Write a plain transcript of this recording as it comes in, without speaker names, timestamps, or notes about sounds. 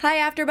Hi,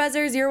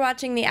 AfterBuzzers. You're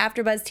watching the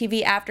AfterBuzz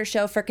TV After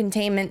Show for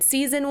Containment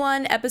Season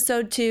 1,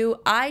 Episode 2,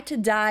 I to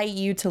Die,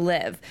 You to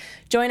Live.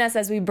 Join us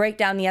as we break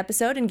down the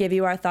episode and give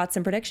you our thoughts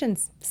and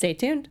predictions. Stay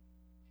tuned.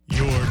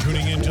 You're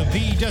tuning into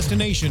the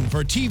destination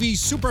for TV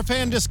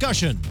superfan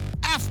discussion,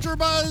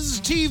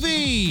 AfterBuzz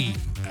TV.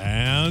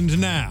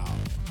 And now,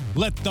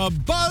 let the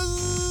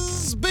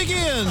buzz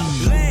begin.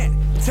 Land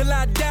till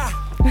I die,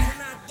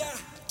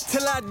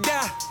 till I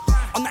die,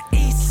 on the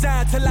east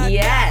side till I die.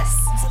 Yes,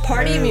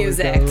 party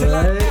music.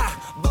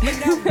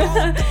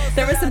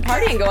 There was some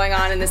partying going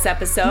on in this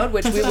episode,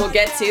 which we will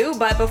get to.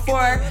 But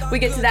before we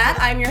get to that,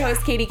 I'm your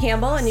host, Katie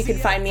Campbell, and you can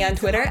find me on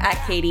Twitter at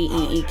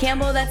KatieEE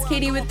Campbell. That's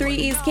Katie with 3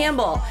 E's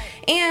Campbell.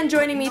 And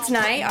joining me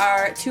tonight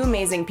are two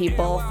amazing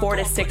people, 4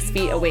 to 6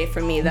 feet away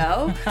from me,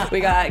 though. We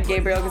got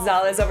Gabriel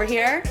Gonzalez over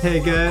here.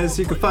 Hey guys,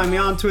 you can find me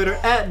on Twitter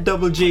at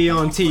G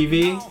on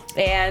TV.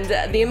 And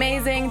the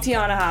amazing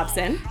Tiana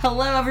Hobson.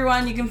 Hello,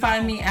 everyone. You can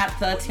find me at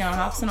the Tiana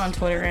Hobson on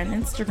Twitter and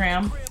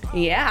Instagram.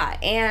 Yeah,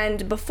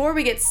 and before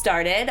we get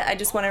started, I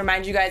just want to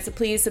remind you guys to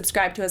please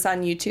subscribe to us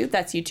on YouTube.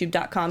 That's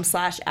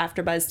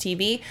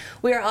youtube.com/AfterBuzzTV.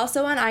 We are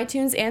also on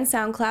iTunes and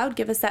SoundCloud.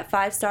 Give us that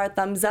 5-star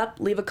thumbs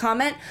up, leave a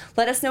comment,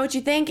 let us know what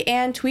you think,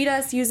 and tweet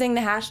us using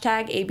the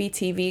hashtag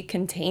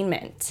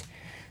ABTVContainment.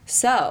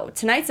 So,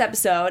 tonight's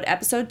episode,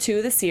 episode 2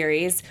 of the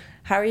series,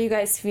 how are you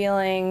guys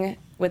feeling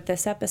with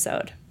this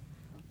episode?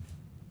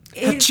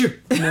 Achoo.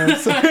 No,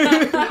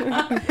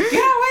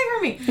 Get away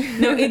from me.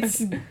 No,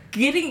 it's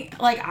getting,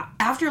 like,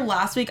 after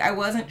last week, I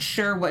wasn't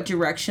sure what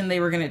direction they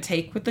were going to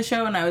take with the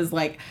show, and I was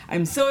like,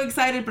 I'm so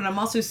excited, but I'm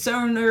also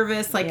so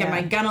nervous. Like, am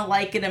I going to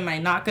like it? Am I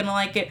not going to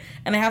like it?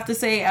 And I have to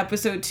say,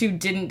 episode 2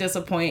 didn't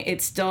disappoint.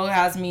 It still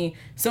has me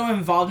so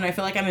involved, and I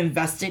feel like I'm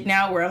invested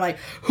now, where I'm like,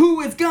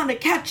 who is going to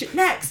catch it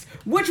next?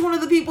 Which one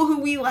of the people who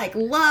we, like,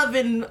 love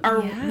and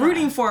are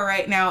rooting for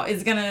right now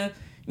is going to,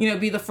 you know,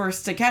 be the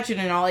first to catch it?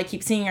 And all I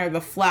keep seeing are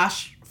the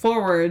flash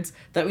forwards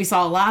that we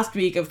saw last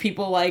week of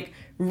people, like,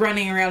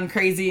 running around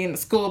crazy in the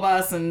school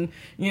bus and,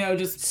 you know,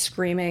 just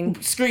screaming,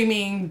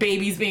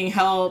 babies being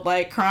held,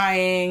 like,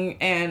 crying,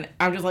 and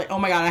I'm just like, oh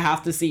my god, I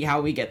have to see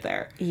how we get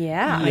there.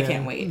 Yeah. I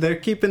can't wait. They're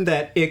keeping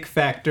that ick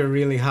factor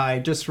really high,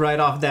 just right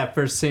off that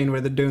first scene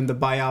where they're doing the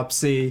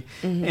biopsy.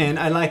 Mm-hmm. And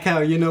I like how,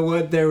 you know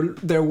what,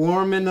 they're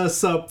warming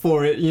us up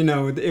for it. You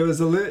know, it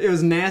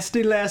was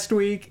nasty last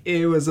week,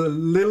 it was a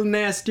little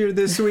nastier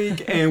this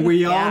week, and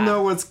we all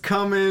know what's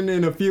coming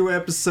in a few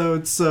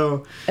episodes,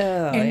 so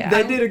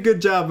they did a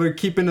good job of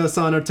keeping us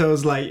on our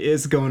toes, like,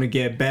 it's going to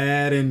get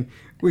bad, and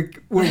we're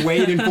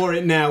waiting for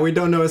it now. We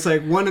don't know. It's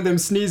like one of them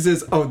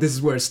sneezes, oh, this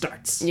is where it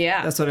starts.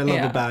 Yeah. That's what I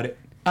love about it.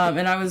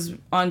 And I was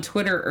on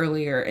Twitter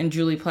earlier, and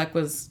Julie Plec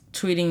was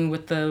tweeting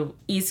with the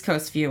East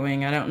Coast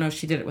viewing. I don't know if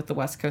she did it with the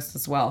West Coast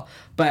as well,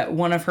 but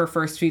one of her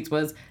first tweets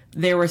was,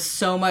 there was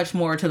so much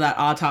more to that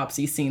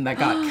autopsy scene that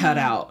got cut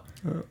out.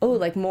 Oh,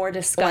 like more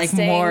disgusting?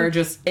 Like more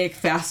just ick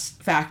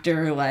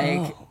factor,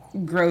 like...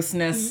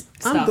 grossness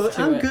stuff.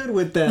 I'm good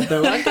with that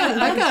though. I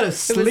gotta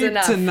sleep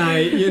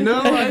tonight, you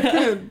know.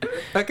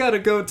 I gotta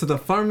go to the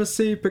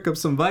pharmacy, pick up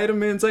some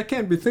vitamins. I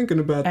can't be thinking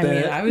about that. I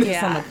mean, I was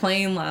just on the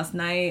plane last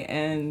night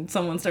and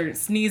someone started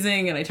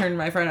sneezing and I turned to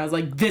my friend, I was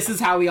like, this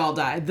is how we all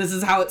die. This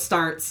is how it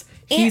starts.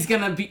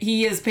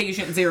 He is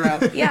patient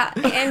 0. Yeah,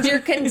 and you're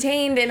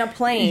contained in a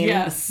plane.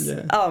 Yes.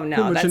 Yeah. Oh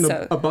no, that's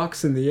so... a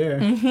box in the air.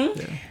 Mm-hmm.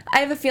 Yeah. I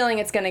have a feeling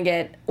it's going to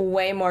get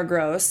way more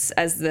gross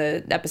as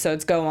the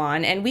episodes go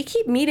on, and we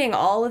keep meeting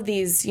all of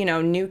these, you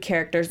know, new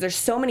characters. There's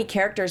so many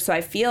characters, so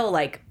I feel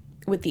like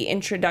with the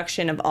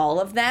introduction of all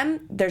of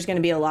them, there's going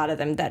to be a lot of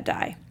them that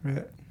die.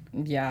 Right.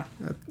 Yeah.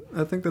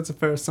 I think that's a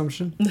fair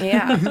assumption.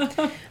 Yeah.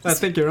 I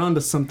think you're onto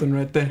something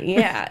right there.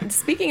 Yeah.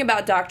 Speaking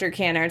about Dr.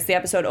 Cannerts, the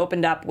episode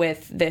opened up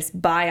with this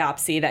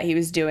biopsy that he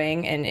was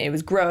doing, and it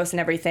was gross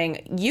and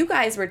everything. You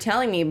guys were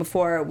telling me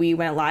before we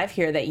went live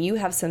here that you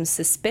have some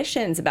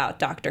suspicions about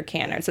Dr.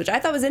 Cannerts, which I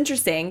thought was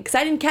interesting because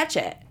I didn't catch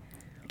it.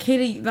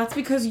 Katie, that's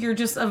because you're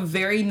just a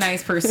very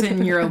nice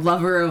person. You're a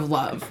lover of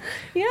love.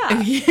 Yeah.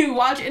 If you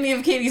watch any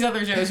of Katie's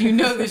other shows, you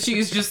know that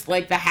she's just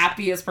like the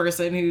happiest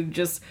person who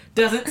just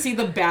doesn't see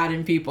the bad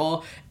in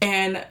people.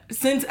 And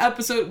since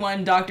episode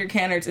 1, Dr.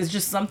 Cannerts is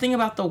just something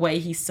about the way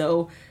he's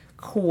so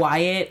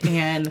quiet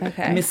and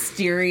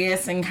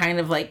mysterious and kind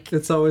of like...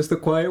 It's always the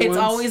quiet ones? It's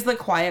always the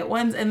quiet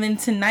ones. And then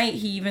tonight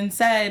he even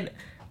said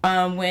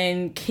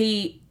when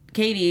Katie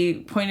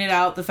pointed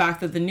out the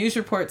fact that the news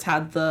reports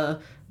had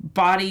the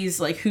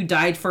bodies, like, who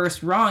died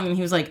first wrong, and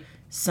he was like,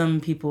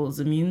 some people's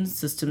immune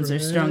systems are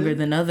stronger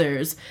than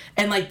others,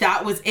 and like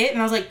that was it. And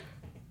I was like,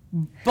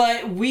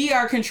 but we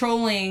are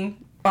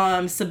controlling,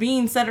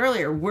 Sabine said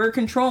earlier, we're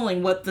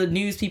controlling what the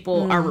news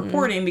people are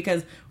reporting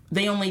because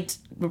they only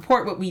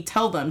report what we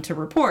tell them to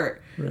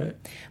report. Right.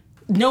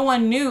 No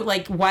one knew,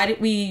 like, why did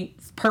we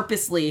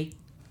purposely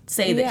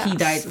say that he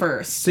died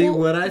first? See,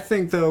 what I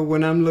think though,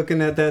 when I'm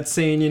looking at that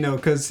scene, you know,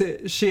 because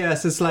she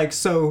asks, it's like,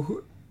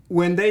 so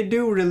when they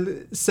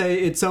do say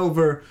it's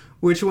over,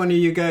 which one of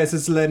you guys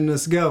is letting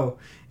us go?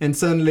 And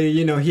suddenly,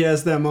 you know, he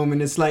has that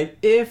moment. It's like,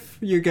 if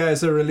you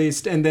guys are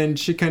released, and then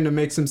she kind of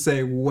makes him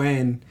say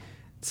when.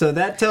 So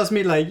that tells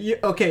me, like,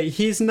 okay,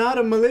 he's not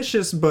a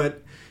malicious,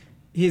 but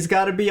he's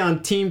got to be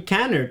on Team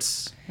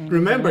Cannerts.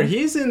 Remember,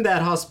 he's in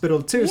that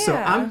hospital too. So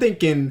Yeah. I'm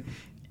thinking,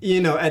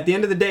 at the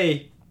end of the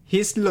day,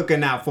 he's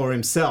looking out for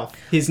himself.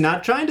 He's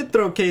not trying to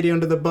throw Katie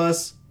under the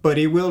bus, but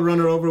he will run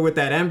her over with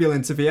that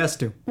ambulance if he has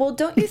to. Well,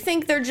 don't you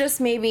think they're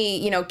just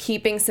maybe,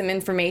 keeping some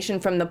information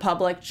from the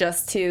public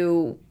just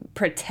to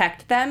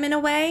protect them in a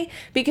way?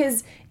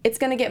 Because it's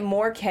going to get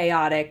more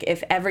chaotic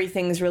if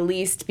everything's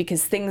released,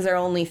 because things are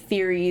only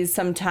theories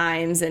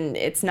sometimes and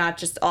it's not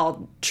just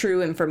all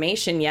true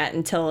information yet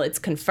until it's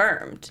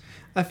confirmed.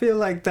 I feel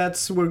like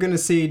we're going to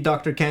see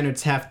Dr.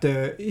 Cannerts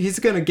he's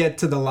going to get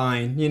to the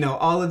line.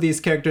 All of these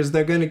characters,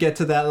 they're going to get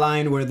to that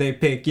line where they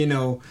pick,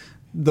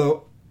 the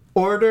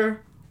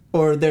order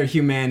or their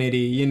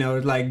humanity.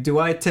 Like, do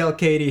I tell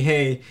Katie,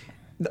 hey,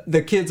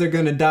 the kids are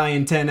going to die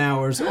in 10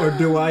 hours? Or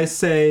do I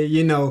say,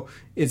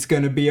 it's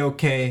going to be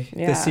okay.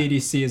 Yeah. The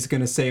CDC is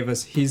going to save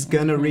us. He's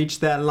going to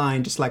reach that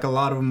line just like a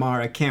lot of them are.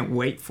 I can't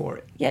wait for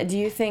it. Yeah, do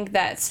you think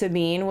that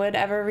Sabine would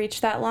ever reach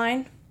that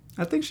line?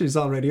 I think she's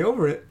already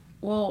over it.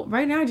 Well,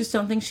 right now I just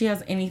don't think she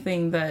has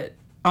anything that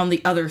on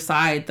the other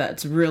side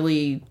that's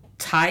really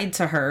tied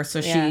to her.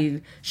 So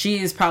she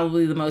is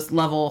probably the most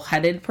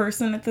level-headed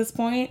person at this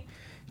point,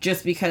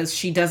 just because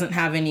she doesn't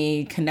have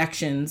any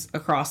connections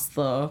across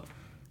the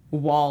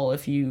wall,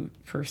 if you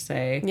per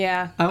se.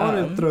 Yeah. I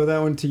want to throw that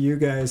one to you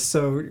guys.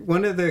 So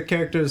one of the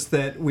characters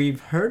that we've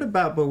heard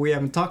about but we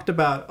haven't talked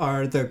about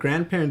are the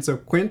grandparents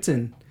of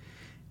Quentin.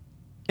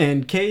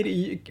 And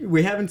Katie,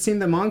 we haven't seen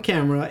them on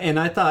camera, and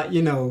I thought,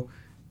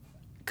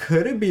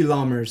 could it be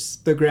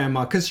Lammers, the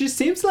grandma? Because she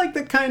seems like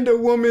the kind of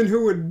woman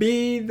who would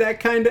be that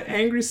kind of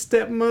angry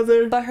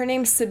stepmother. But her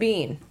name's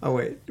Sabine. Oh,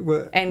 wait.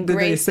 What And did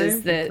Grace they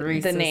say?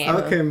 is the name.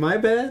 Okay, my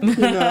bad.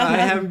 I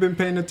haven't been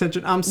paying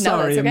attention. I'm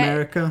sorry, that's okay.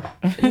 America.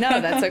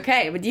 No, that's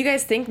okay. But do you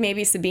guys think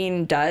maybe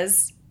Sabine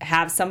does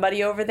have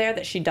somebody over there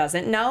that she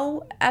doesn't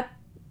know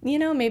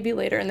maybe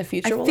later in the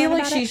future? I feel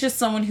like she's just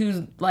someone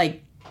who's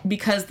like,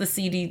 because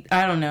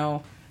I don't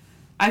know.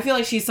 I feel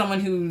like she's someone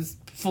who's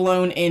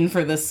flown in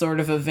for this sort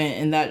of event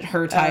and that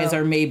her ties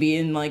are maybe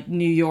in like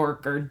New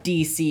York or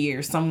DC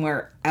or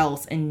somewhere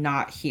else and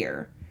not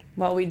here.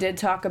 Well, we did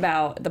talk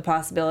about the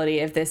possibility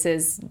if this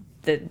is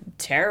the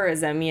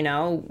terrorism,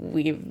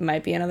 we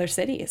might be in other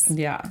cities.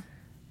 Yeah.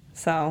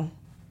 So,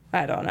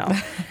 I don't know.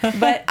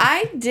 But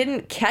I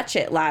didn't catch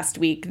it last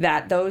week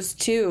that those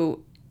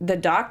two, the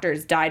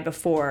doctors, died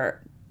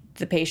before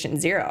the patient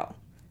zero.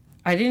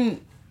 I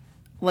didn't,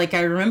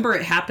 I remember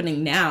it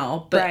happening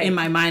now, but Right. in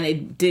my mind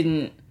it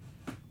didn't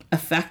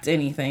affect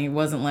anything. It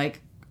wasn't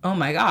like, oh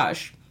my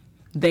gosh,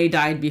 they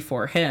died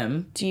before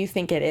him. Do you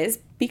think it is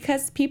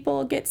because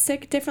people get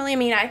sick differently? I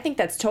mean, I think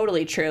that's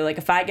totally true. Like,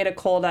 if I get a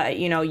cold,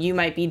 you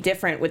might be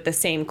different with the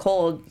same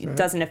cold. It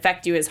doesn't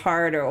affect you as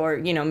hard or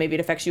maybe it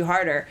affects you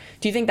harder.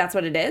 Do you think that's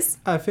what it is?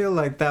 I feel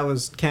like that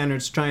was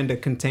Cannerts trying to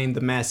contain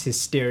the mass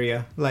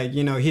hysteria. Like,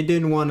 he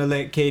didn't want to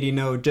let Katie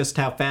know just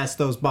how fast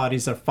those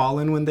bodies are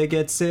falling when they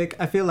get sick.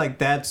 I feel like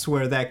that's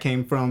where that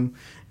came from.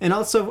 And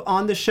also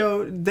on the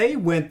show, they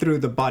went through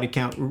the body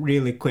count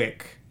really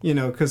quick.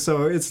 Because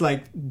so it's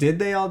like, did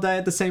they all die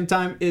at the same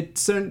time?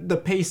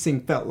 The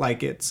pacing felt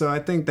like it. So I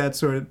think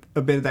that's where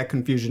a bit of that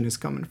confusion is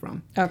coming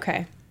from.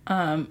 Okay.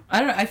 I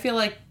don't know. I feel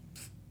like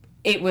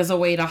it was a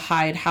way to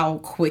hide how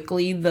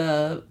quickly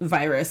the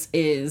virus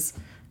is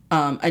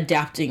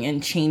adapting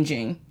and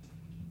changing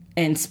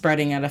and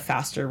spreading at a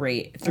faster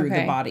rate through the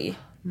Okay. body.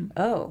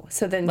 Oh,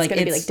 so then it's going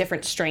to be like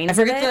different strains I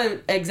forget of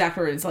it? the exact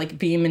word. It's like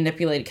being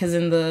manipulated. Because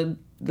in the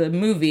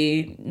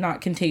movie,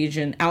 not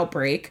Contagion,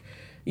 Outbreak,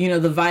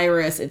 the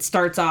virus, it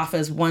starts off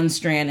as one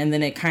strand and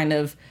then it kind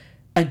of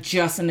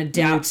adjusts and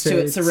adapts to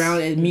its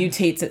surroundings. It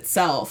mutates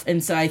itself.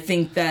 And so I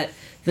think that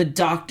the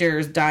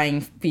doctors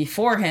dying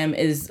before him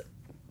is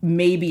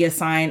maybe a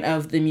sign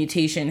of the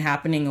mutation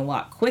happening a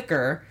lot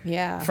quicker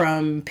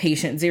from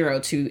patient zero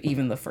to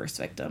even the first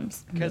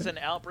victims. Because in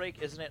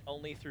Outbreak, isn't it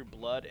only through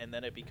blood and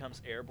then it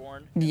becomes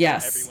airborne?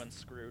 Yes. So everyone's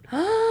screwed.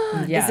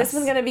 Is this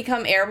one going to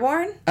become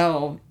airborne?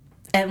 Oh,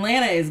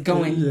 Atlanta is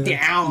going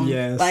down.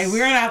 Yes. Like, we're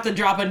going to have to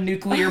drop a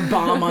nuclear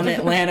bomb on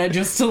Atlanta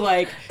just to,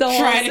 The whole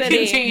try to city.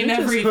 contain You're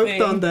just everything.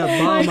 hooked on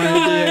that bomb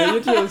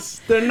idea.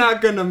 They're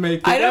not going to make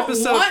it. I don't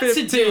Episode want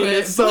 15 to do it.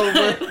 is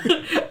over.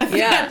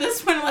 Yeah. At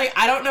this point,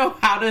 I don't know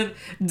how to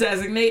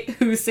designate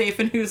who's safe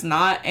and who's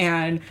not.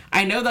 And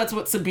I know that's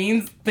what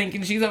Sabine's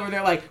thinking. She's over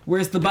there like,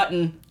 where's the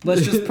button?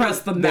 Let's just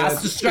press the mass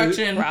That's-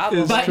 destruction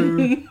Probably.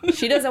 button.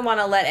 She doesn't want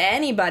to let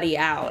anybody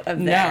out of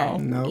there.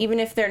 No.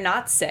 Even if they're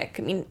not sick.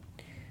 I mean,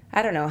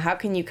 I don't know. How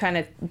can you kind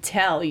of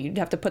tell? You'd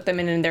have to put them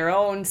in their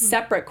own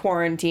separate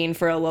quarantine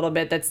for a little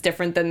bit that's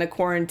different than the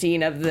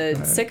quarantine of the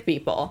sick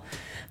people.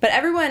 But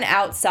everyone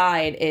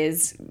outside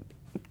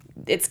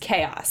it's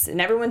chaos and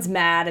everyone's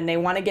mad and they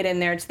want to get in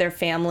there to their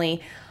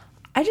family.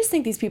 I just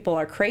think these people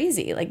are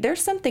crazy. Like,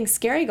 there's something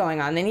scary going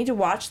on. They need to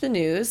watch the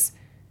news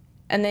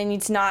and they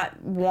need to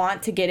not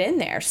want to get in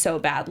there so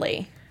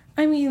badly.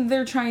 I mean,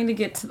 they're trying to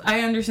get to...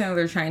 I understand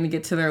they're trying to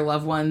get to their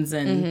loved ones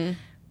and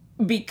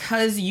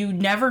because you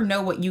never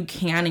know what you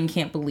can and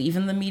can't believe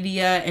in the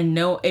media, and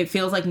it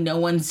feels like no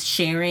one's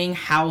sharing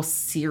how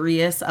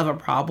serious of a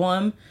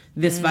problem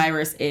this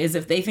virus is.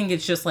 If they think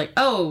it's just like,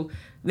 oh,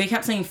 they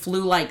kept saying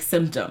flu-like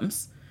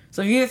symptoms.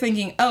 So if you're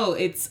thinking, oh,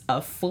 it's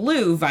a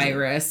flu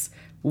virus,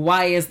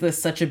 why is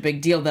this such a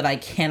big deal that I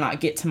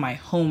cannot get to my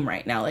home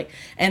right now? Like,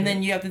 and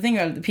then you have to think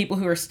about it, the people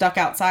who are stuck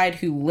outside,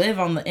 who live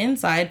on the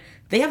inside,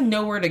 they have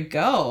nowhere to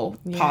go,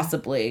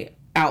 possibly,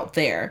 out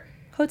there.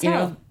 Hotel. You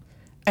know?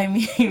 I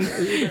mean,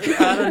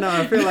 I don't know.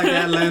 I feel like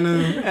Atlanta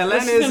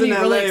is in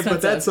LA, really but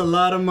expensive. that's a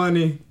lot of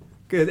money.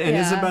 Good, and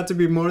it's Yeah. about to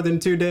be more than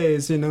 2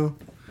 days. You know.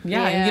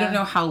 yeah, and you don't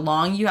know how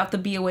long you have to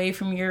be away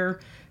from your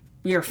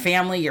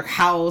family, your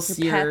house,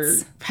 your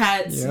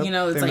pets. Yep, You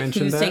know, it's they like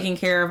mentioned who's that. taking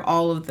care of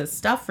all of this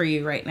stuff for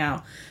you right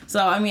now.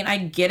 So, I mean, I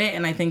get it,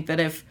 and I think that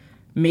if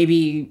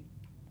maybe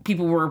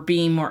people were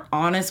being more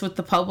honest with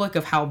the public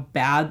of how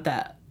bad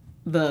that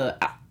the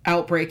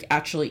outbreak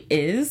actually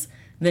is,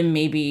 then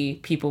maybe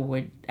people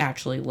would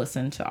actually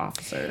listen to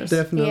officers.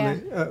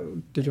 Definitely.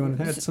 Did you want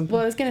to add something?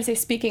 Well, I was going to say,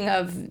 speaking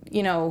of,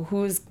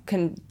 who's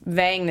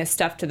conveying this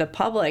stuff to the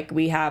public,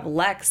 we have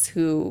Lex,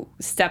 who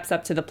steps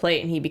up to the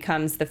plate and he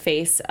becomes the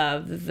face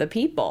of the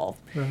people.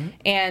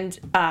 And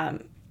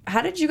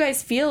how did you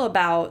guys feel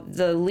about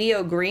the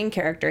Leo Green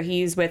character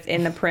he's with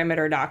in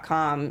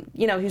theperimeter.com?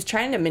 He's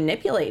trying to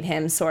manipulate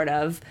him, sort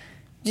of.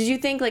 Did you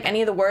think, like,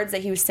 any of the words that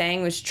he was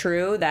saying was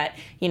true? That,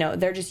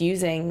 they're just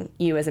using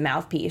you as a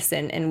mouthpiece,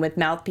 and with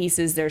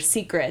mouthpieces, there's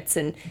secrets,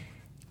 and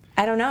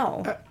I don't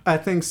know. I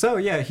think so.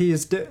 Yeah,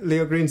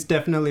 Leo Green's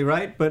definitely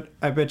right, but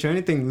I bet you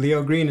anything,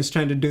 Leo Green is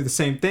trying to do the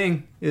same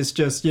thing. It's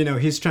just,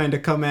 he's trying to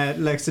come at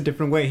Lex a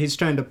different way. He's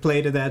trying to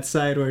play to that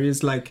side where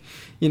he's like,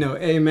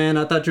 hey man,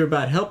 I thought you were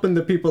about helping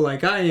the people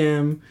like I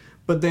am.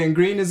 But then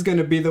Green is going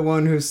to be the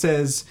one who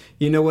says,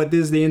 you know what,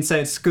 this is the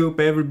inside scoop,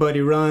 everybody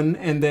run.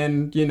 And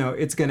then,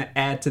 it's going to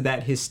add to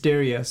that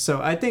hysteria.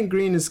 So I think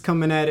Green is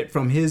coming at it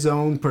from his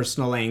own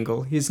personal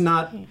angle. He's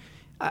not,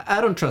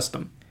 I don't trust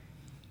him.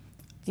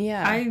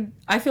 Yeah.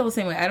 I feel the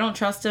same way. I don't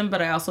trust him,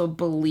 but I also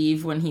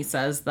believe when he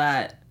says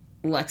that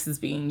Lex is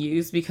being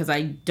used, because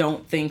I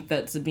don't think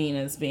that Sabine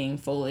is being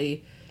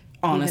fully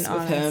honest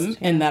with him,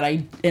 and that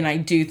I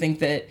do think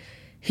that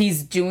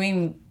he's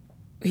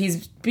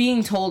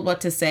being told what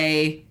to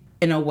say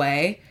in a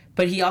way,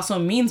 but he also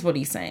means what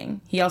he's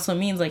saying. He also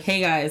means, like,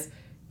 hey guys,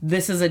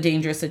 this is a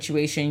dangerous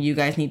situation. You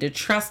guys need to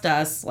trust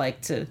us,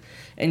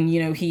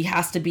 and he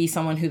has to be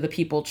someone who the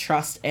people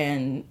trust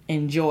and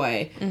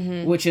enjoy,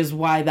 which is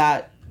why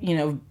that,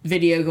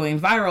 video going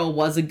viral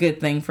was a good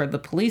thing for the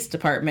police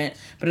department.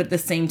 But at the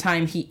same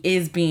time, he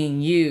is being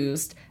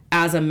used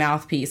as a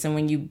mouthpiece. And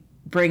when you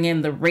bring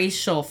in the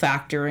racial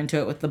factor into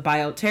it with the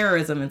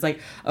bioterrorism, it's like,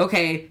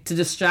 okay, to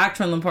distract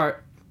from the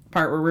part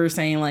where we're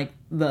saying, like,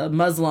 the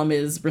Muslim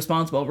is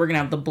responsible, we're gonna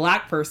have the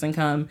black person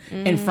come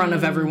in front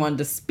of everyone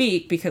to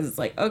speak, because it's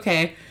like,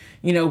 okay,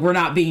 we're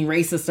not being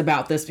racist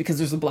about this because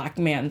there's a black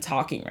man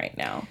talking right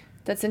now.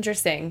 That's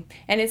interesting.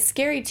 And it's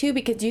scary, too,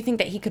 because do you think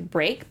that he could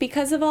break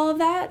because of all of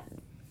that?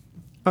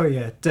 Oh,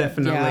 yeah,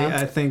 definitely. Yeah.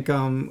 I think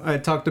I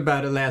talked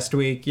about it last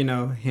week. Him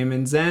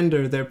and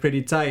Xander, they're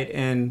pretty tight.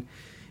 And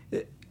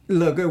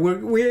look,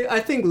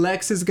 I think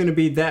Lex is going to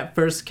be that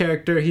first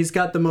character. He's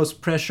got the most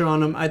pressure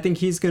on him. I think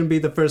he's going to be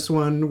the first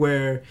one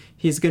where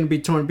he's going to be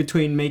torn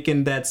between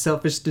making that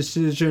selfish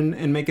decision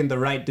and making the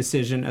right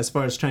decision as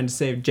far as trying to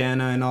save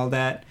Jana and all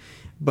that.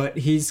 But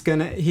he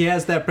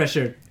has that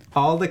pressure.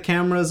 All the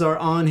cameras are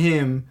on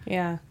him.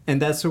 Yeah. And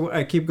that's what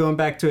I keep going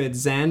back to it.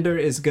 Xander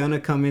is going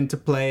to come into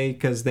play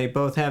because they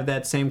both have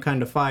that same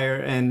kind of fire.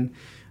 And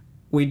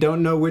we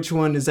don't know which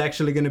one is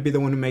actually going to be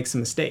the one who makes a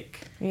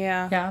mistake.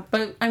 Yeah. Yeah,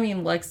 but I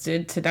mean, Lex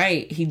did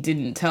tonight. He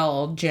didn't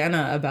tell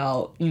Jana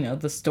about,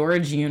 the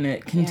storage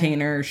unit,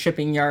 container,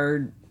 shipping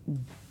yard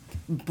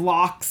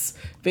blocks,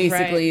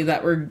 basically,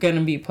 that were going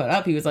to be put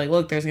up. He was like,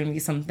 look, there's going to be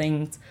some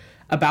things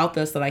about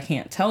this that I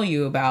can't tell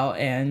you about.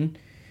 And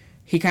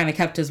he kind of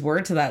kept his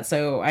word to that.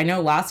 So I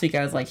know last week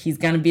I was like, he's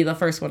going to be the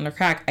first one to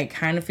crack. I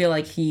kind of feel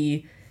like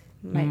he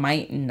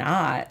might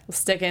not.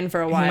 Stick in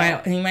for a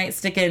while. He might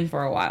stick in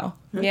for a while.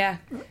 Yeah.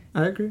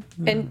 I agree.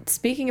 And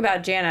speaking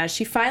about Jana,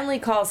 she finally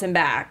calls him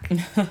back.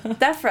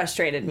 That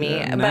frustrated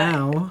me.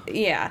 Now.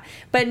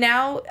 But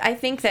now I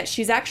think that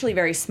she's actually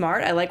very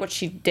smart. I like what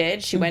she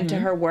did. She went to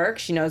her work.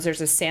 She knows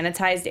there's a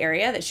sanitized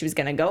area that she was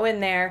going to go in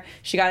there.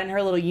 She got in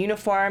her little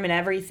uniform and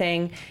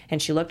everything. And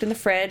she looked in the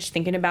fridge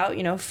thinking about,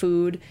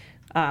 food,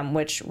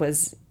 which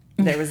was,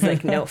 there was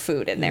like no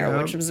food in there,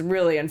 which was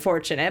really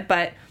unfortunate.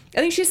 But I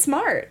think she's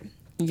smart.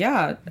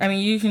 Yeah. I mean,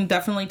 you can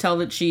definitely tell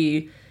that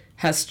she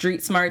has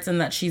street smarts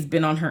and that she's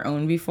been on her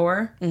own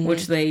before,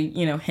 which they,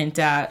 hint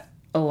at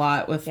a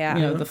lot with,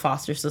 the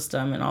foster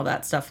system and all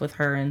that stuff with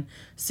her and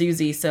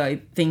Susie. So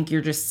I think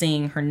you're just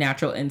seeing her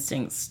natural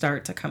instincts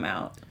start to come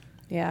out.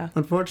 Yeah.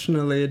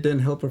 Unfortunately, it didn't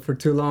help her for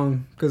too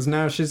long because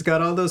now she's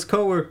got all those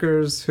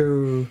coworkers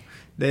who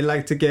they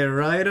like to get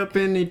right up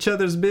in each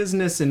other's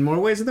business in more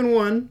ways than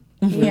one.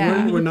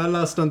 Yeah. We're not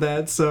lost on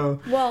that. So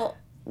Well,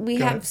 we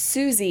have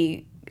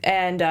Susie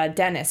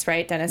Dennis,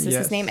 right? Dennis is Yes.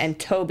 his name, and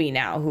Toby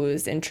now,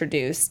 who's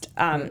introduced.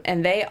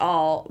 And they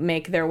all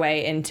make their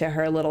way into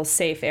her little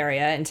safe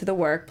area, into the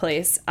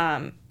workplace.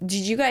 Did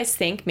you guys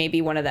think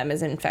maybe one of them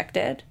is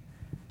infected?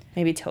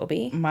 Maybe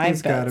Toby? My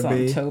He's bet's gotta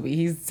on be. Toby.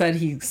 He said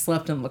he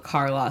slept in the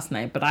car last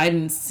night, but I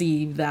didn't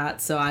see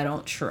that, so I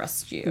don't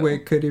trust you.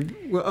 Wait, could he?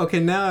 Well, okay,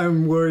 now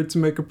I'm worried to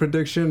make a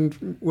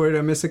prediction. Worried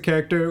I miss a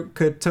character.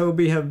 Could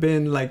Toby have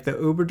been like the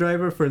Uber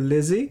driver for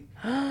Lizzie?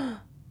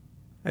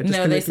 I just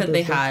No, they connected said those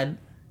they dots. had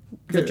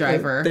the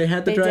driver. They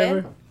had the They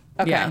driver. did?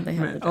 Okay. Yeah, they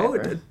had Man, the oh,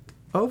 driver.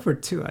 over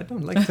 2. I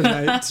don't like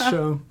tonight's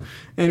show.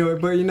 Anyway,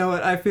 but you know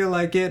what? I feel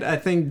like it. I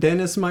think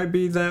Dennis might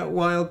be that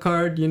wild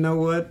card. You know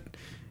what?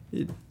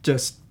 It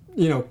just,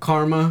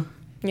 karma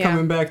Yeah.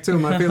 coming back to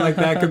him. I feel like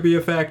that could be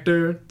a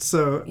factor.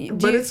 So, but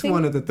you it's think-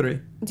 one of the 3.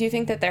 Do you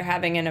think that they're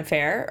having an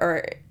affair,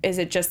 or is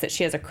it just that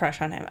she has a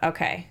crush on him?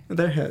 Okay.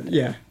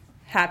 Yeah.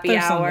 Happy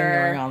There's something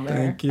hour. going on there.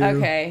 Thank you.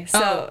 Okay,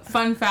 so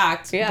Fun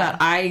fact Yeah. that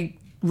I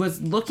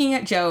was looking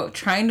at Joe,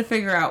 trying to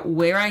figure out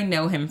where I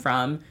know him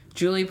from.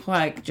 Julie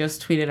Plec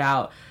just tweeted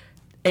out,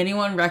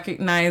 anyone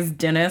recognize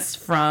Dennis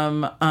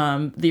from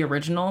the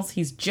originals?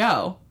 He's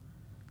Joe.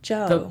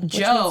 Joe. Which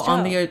Joe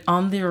one's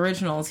on the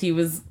originals. He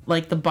was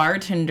like the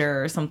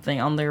bartender or something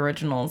on the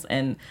originals,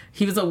 and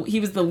he was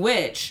the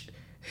witch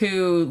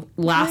who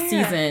last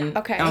Where? season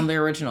Okay. on the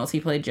originals he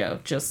played Joe.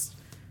 Just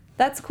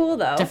That's cool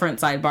though. different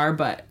sidebar,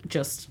 but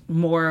just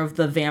more of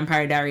the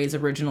Vampire Diaries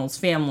originals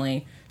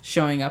family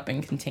showing up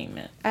in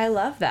Containment. I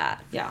love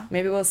that. Yeah.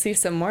 Maybe we'll see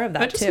some more of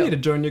that I just too. need to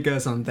join you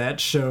guys on that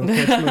show.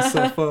 Catch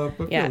myself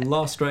up. I Yeah. feel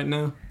lost right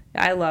now.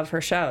 I love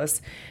her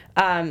shows.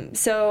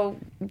 So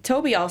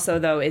Toby also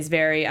though is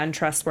very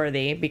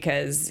untrustworthy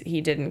because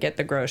he didn't get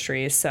the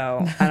groceries.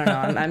 So I don't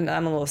know.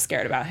 I'm a little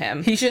scared about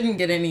him. He shouldn't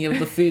get any of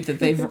the food that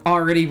they've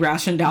already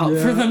rationed out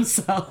for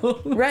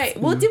themselves. Right.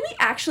 Well, did we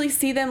actually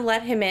see them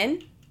let him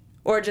in,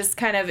 or just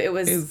kind of it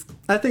was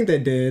I think they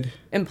did.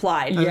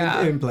 implied?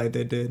 Yeah. Implied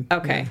they did.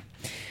 Okay.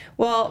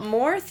 Well,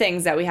 more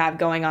things that we have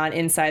going on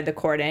inside the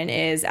Corden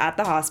is at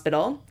the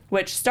hospital,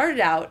 which started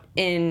out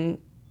in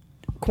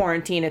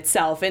quarantine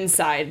itself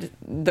inside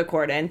the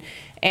Corden.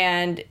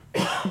 And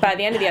by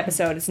the end of the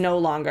episode, it's no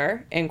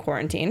longer in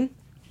quarantine.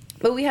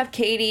 But we have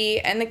Katie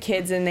and the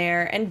kids in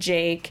there and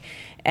Jake.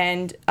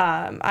 And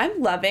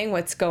I'm loving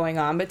what's going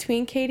on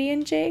between Katie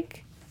and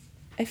Jake.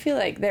 I feel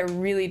like they're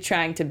really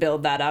trying to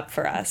build that up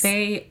for us.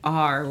 They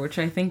are, which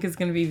I think is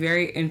going to be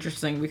very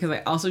interesting because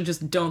I also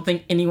just don't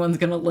think anyone's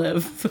going to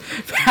live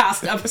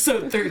past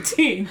episode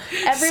 13.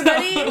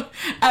 Everybody? So,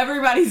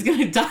 everybody's going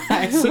to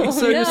die. So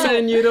you're no.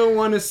 saying you don't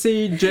want to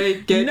see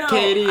Jake get No,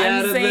 Katie I'm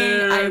out of saying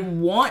there? I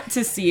want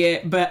to see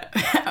it, but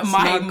my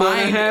not gonna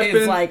mind is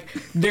happen. like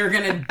they're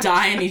gonna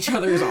die in each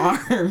other's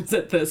arms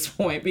at this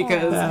point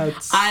because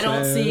That's I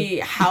don't sad. see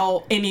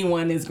how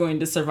anyone is going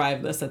to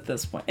survive this at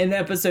this point. In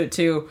episode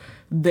 2,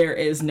 there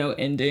is no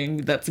ending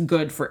that's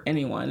good for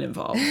anyone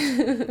involved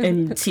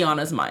in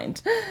Tiana's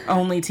mind.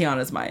 Only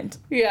Tiana's mind.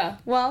 Yeah,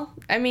 well,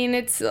 I mean,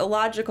 it's a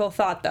logical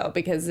thought, though,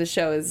 because the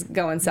show is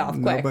going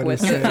south quick Nobody's with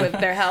safe.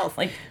 their health.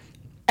 Like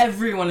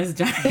everyone is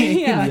dying.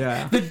 Yeah.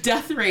 Yeah. The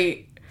death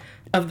rate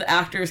of the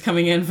actors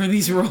coming in for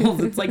these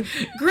roles, it's like,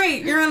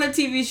 great, you're on a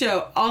TV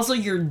show. Also,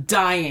 you're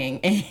dying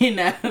in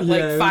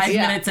Yeah, 5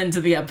 Yeah. minutes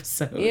into the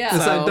episode. Yeah.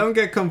 It's So, like, don't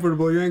get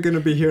comfortable. You ain't going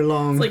to be here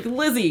long. like,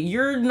 Lizzie,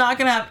 you're not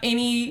going to have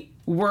any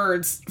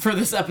words for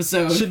this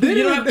episode. She You did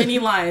don't it. have any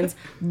lines,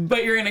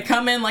 but you're going to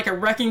come in like a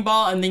wrecking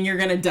ball and then you're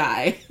going to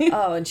die.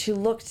 Oh, and she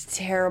looked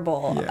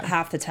terrible Yeah.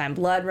 half the time.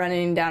 Blood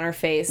running down her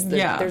face.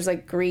 Yeah. There's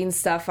like green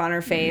stuff on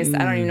her face. I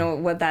don't even know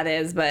what that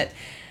is, but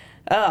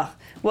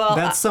well,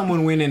 That's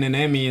someone winning an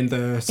Emmy in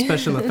the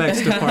special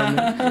effects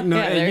department. No,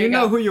 Yeah, and there you you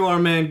know go. who you are,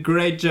 man.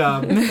 Great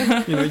job.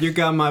 You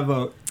got my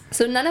vote.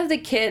 so none of the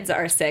kids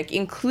are sick,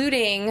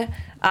 including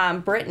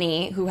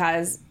Brittany, who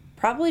has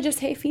probably just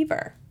hay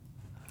fever.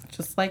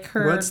 Just like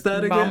her What's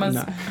that again? mama's,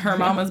 No. her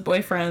mama's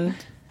boyfriend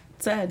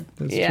said.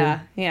 That's Yeah,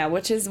 true. yeah,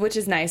 which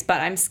is nice, but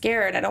I'm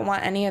scared. I don't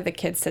want any of the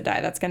kids to die.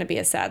 That's going to be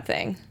a sad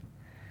thing.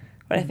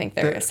 But I think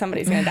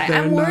somebody's going to die.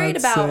 they're I'm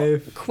worried not about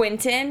safe.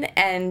 Quentin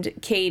and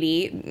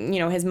Katie,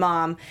 his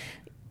mom.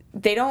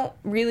 They don't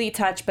really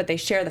touch, but they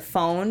share the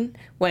phone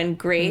when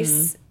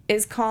Grace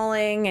is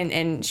calling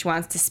and she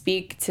wants to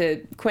speak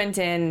to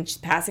Quentin. She's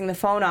passing the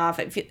phone off.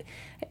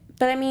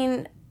 But I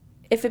mean,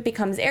 if it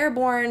becomes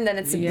airborne, then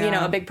it's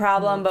Yeah. a big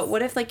problem. But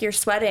what if like you're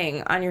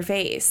sweating on your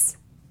face?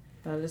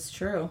 That is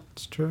true.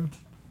 It's true.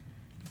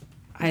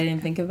 I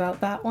didn't think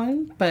about that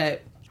one,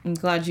 but I'm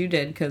glad you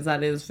did because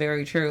that is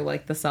very true.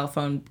 Like the cell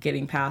phone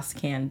getting past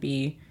can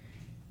be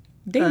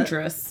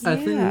dangerous. I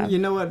Yeah. think, you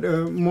know what,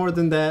 more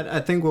than that, I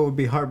think what would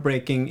be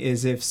heartbreaking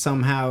is if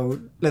somehow,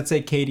 let's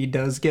say Katie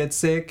does get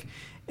sick,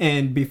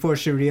 and before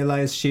she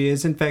realizes she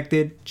is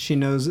infected, she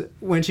knows,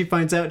 when she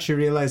finds out, she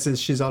realizes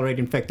she's already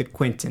infected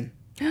Quentin.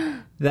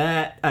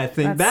 That, I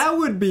think, that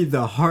would be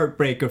the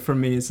heartbreaker for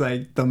me. It's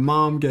like the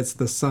mom gets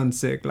the son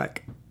sick,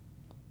 like,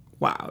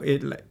 wow,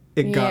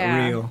 it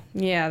got real.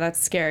 Yeah, that's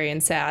scary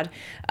and sad.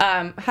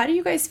 How do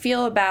you guys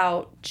feel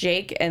about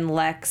Jake and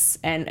Lex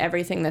and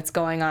everything that's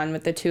going on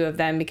with the two of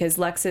them? Because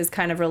Lex is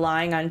kind of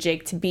relying on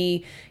Jake to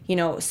be,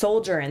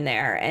 soldier in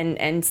there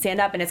and stand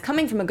up, and it's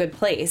coming from a good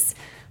place.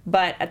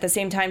 But at the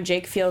same time,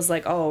 Jake feels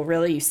like, oh,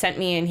 really? You sent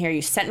me in here.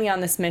 You sent me on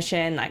this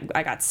mission.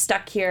 I got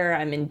stuck here.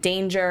 I'm in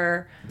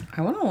danger.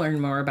 I want to learn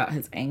more about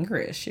his anger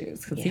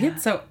issues because he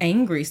gets so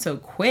angry so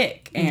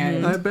quick.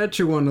 And I bet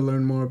you want to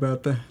learn more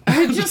about that.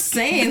 I'm just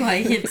saying,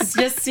 like, it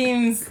just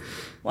seems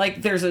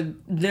like there's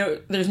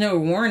no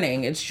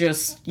warning. It's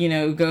just,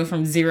 go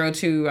from 0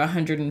 to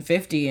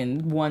 150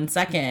 in 1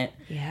 second.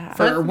 Yeah.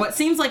 For what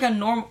seems like a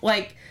normal,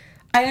 like,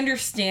 I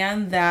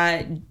understand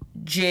that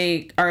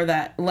Jake or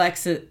that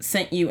Lex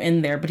sent you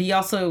in there, but he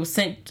also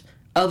sent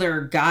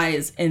other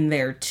guys in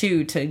there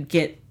too to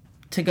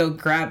go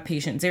grab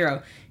patient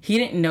 0. He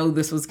didn't know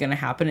this was going to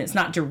happen. It's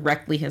not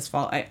directly his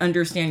fault. I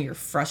understand you're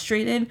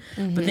frustrated,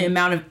 but the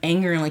amount of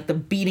anger and like the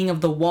beating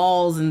of the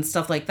walls and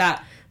stuff like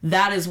that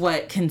is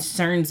what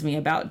concerns me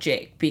about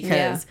Jake,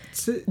 because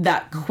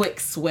that quick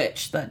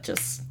switch that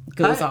just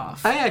goes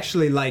off. I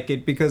actually like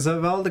it because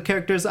of all the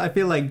characters, I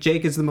feel like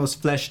Jake is the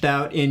most fleshed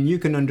out and you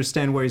can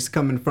understand where he's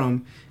coming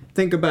from.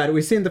 Think about it.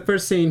 We see in the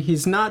first scene,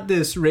 he's not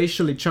this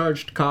racially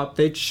charged cop.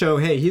 They show,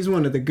 hey, he's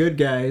one of the good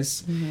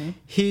guys.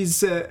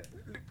 He's,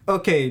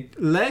 okay,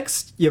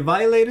 Lex, you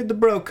violated the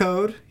bro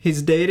code.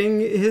 He's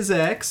dating his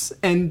ex,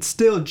 and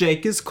still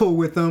Jake is cool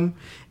with him.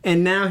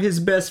 And now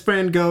his best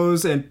friend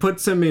goes and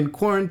puts him in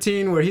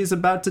quarantine where he's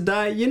about to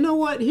die. You know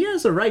what? He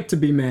has a right to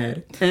be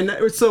mad. And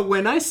so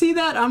when I see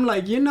that, I'm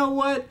like, you know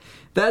what?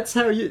 That's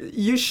how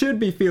you should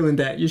be feeling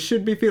that. You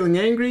should be feeling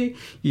angry.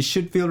 You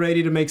should feel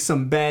ready to make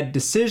some bad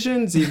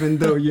decisions, even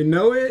though you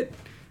know it.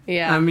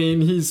 Yeah. I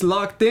mean, he's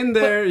locked in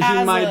there. But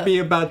He might be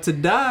about to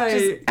die.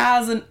 Just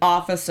as an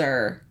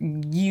officer,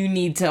 you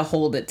need to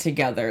hold it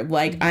together.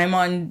 Like, I'm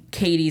on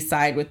Katie's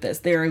side with this.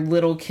 There are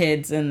little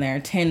kids in there,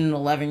 10 and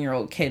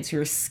 11-year-old kids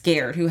who are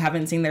scared, who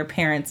haven't seen their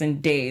parents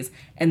in days.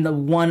 And the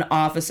one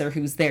officer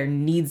who's there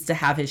needs to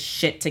have his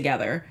shit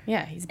together.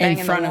 Yeah, he's banging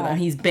in front the of wall. them.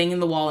 He's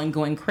banging the wall and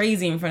going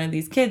crazy in front of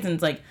these kids. And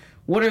it's like,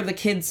 what are the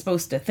kids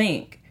supposed to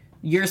think?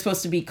 You're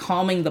supposed to be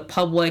calming the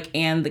public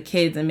and the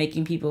kids and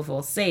making people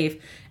feel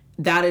safe.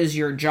 That is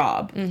your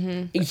job.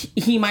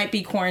 He might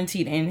be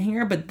quarantined in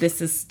here, but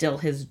this is still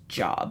his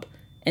job.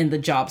 And the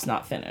job's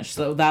not finished.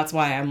 So that's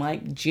why I'm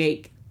like,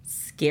 Jake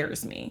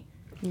scares me.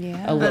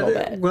 Yeah. A little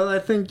bit. Well, I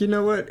think, you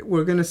know what?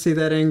 We're going to see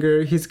that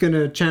anger. He's going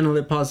to channel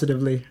it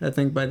positively, I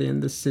think, by the end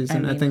of this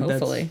season. I think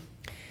hopefully.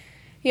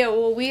 Yeah,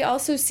 well, we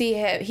also see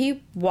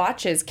he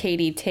watches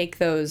Katie take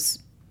those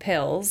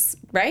pills,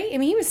 right? I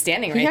mean, he was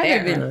standing He right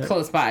had there. to have been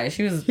close by.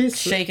 She was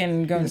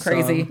shaking, going saw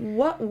crazy. him.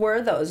 What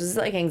were those? Was it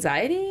like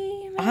anxiety?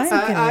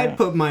 I'd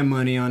put my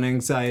money on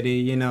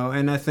anxiety,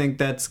 and I think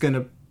that's going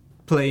to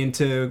play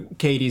into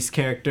Katie's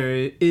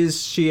character.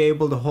 Is she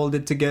able to hold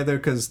it together?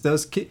 Because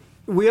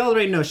we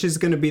already know she's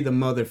going to be the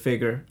mother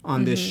figure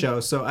on this show.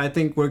 So I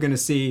think we're going to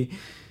see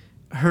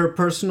her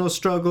personal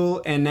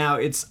struggle, and now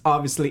it's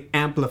obviously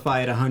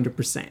amplified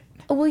 100%.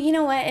 Well, you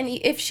know what? And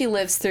if she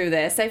lives through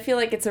this, I feel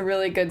like it's a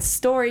really good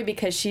story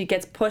because she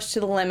gets pushed to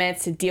the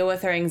limits to deal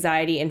with her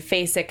anxiety and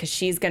face it because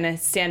she's going to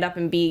stand up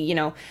and be,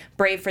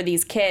 brave for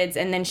these kids.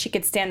 And then she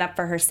could stand up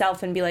for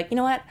herself and be like, you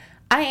know what?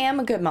 I am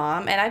a good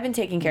mom and I've been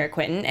taking care of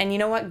Quentin. And you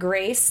know what?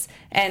 Grace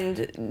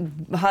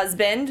and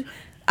husband,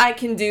 I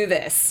can do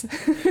this.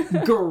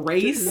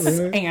 Grace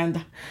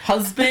and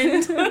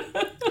husband.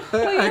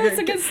 It's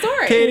a good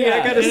story. Katie,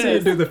 I got to see you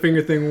do the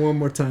finger thing one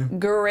more time.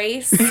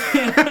 Grace.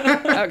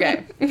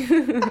 Okay.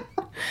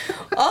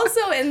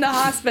 Also in the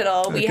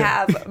hospital, we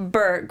have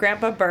Bert,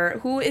 Grandpa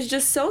Bert, who is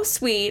just so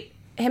sweet.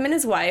 Him and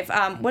his wife.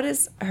 What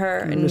is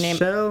her name?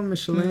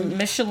 Micheline.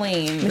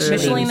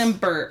 Micheline and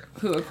Bert,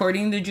 who,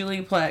 according to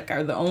Julie Plec,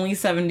 are the only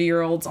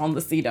 70-year-olds on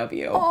the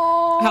CW.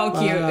 Oh, how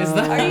cute is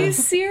that? Are you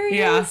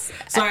serious?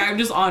 Yeah. Sorry, I'm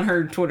just on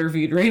her Twitter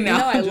feed right now.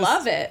 No, I Just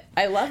love it.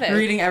 I love it.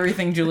 reading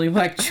everything Julie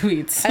Plec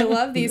tweets. I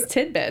love these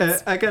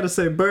tidbits. I gotta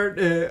say, Bert,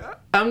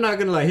 I'm not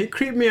gonna lie, he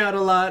creeped me out a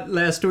lot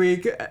last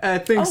week. I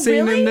think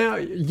seeing really? him now,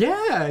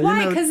 yeah.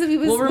 Why? Because he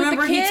was Well, with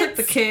remember, the he kids? took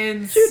the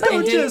kids. You don't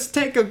and didn't- just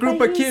take a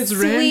group of kids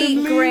Sweet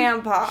randomly.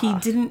 grandpa. He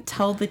didn't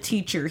tell the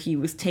teacher he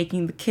was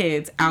taking the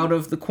kids out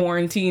of the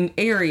quarantine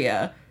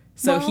area.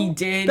 So he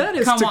did That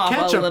is come to off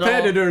catch a a little...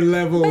 predator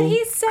level. But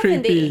he's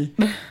 70.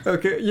 Creepy.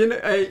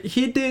 Okay,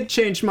 he did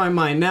change my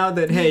mind now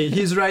that, hey,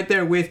 he's right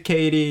there with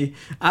Katie.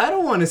 I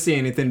don't want to see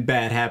anything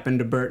bad happen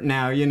to Bert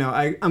now.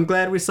 I'm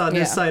glad we saw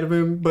this side of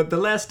him, but the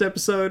last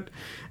episode,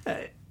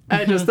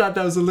 I just thought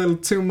that was a little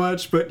too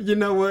much. But you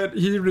know what?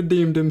 He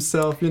redeemed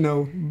himself.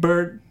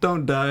 Bert,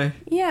 don't die.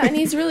 Yeah, and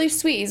he's really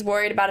sweet. He's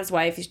worried about his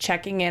wife. He's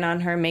checking in on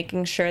her,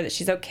 making sure that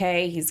she's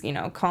okay. He's,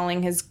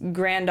 calling his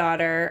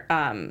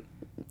granddaughter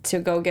to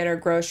go get her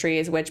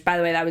groceries, which, by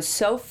the way, I was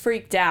so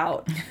freaked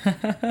out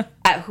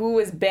at who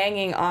was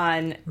banging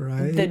on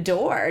Right. the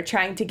door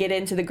trying to get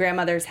into the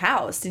grandmother's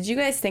house. Did you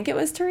guys think it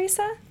was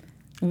Teresa?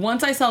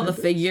 Once I saw the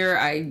figure,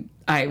 I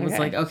was Okay.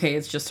 like, okay,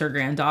 it's just her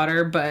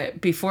granddaughter.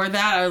 But before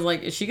that, I was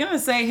like, is she gonna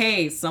say,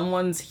 hey,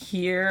 someone's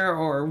here,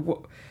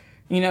 or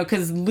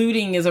because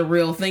looting is a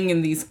real thing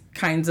in these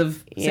kinds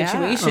of Yeah.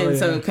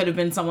 situations. Oh, So yeah. it could have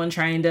been someone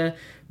trying to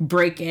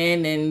break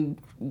in and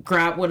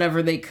grab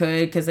whatever they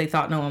could because they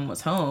thought no one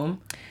was home.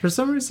 For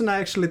some reason, I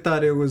actually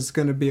thought it was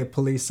going to be a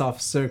police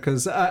officer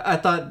because I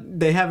thought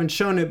they haven't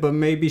shown it, but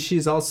maybe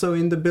she's also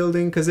in the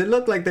building because it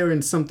looked like they were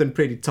in something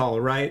pretty tall,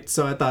 right?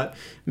 So I thought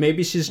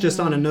maybe she's just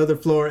on another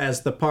floor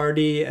as the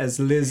party, as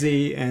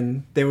Lizzie,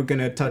 and they were going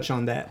to touch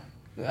on that.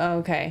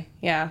 Okay,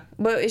 yeah.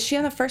 But is she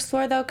on the first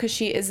floor though? Because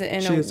she is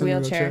in She a is in a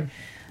wheelchair. wheelchair.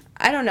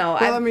 I don't know.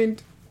 Well, I mean,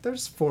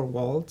 there's 4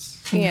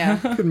 walls. yeah.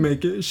 Could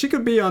make it. She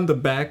could be on the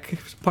back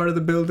part of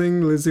the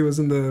building. Lizzie was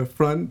in the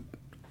front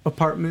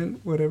apartment,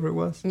 whatever it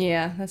was.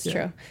 Yeah, that's Yeah.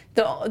 true.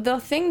 The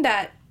thing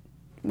that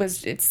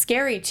it's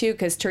scary too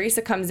because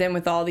Teresa comes in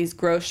with all these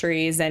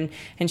groceries and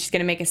she's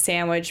gonna make a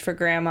sandwich for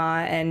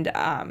Grandma and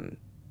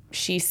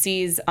she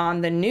sees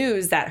on the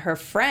news that her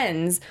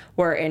friends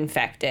were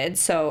infected.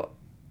 So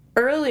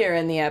earlier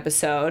in the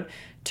episode,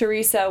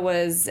 Teresa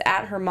was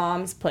at her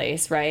mom's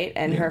place, right?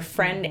 And her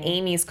friend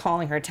Amy's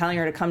calling her, telling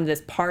her to come to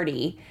this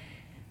party.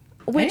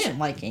 I didn't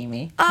like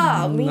Amy.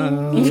 Oh, me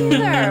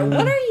neither.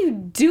 What are you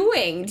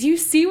doing? Do you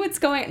see what's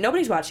going on?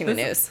 Nobody's watching the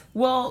news.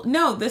 Well,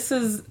 no, this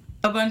is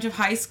a bunch of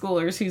high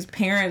schoolers whose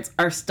parents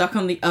are stuck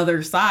on the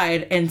other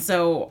side, and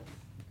so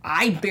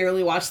I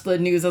barely watch the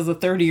news as a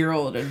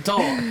 30-year-old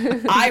adult.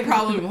 I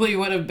probably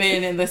would have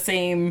been in the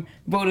same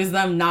boat as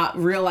them, not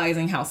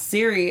realizing how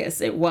serious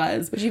it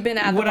was. Would you have been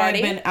at the Would I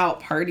party? have been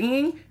out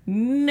partying?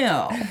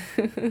 No.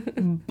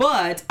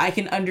 But I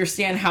can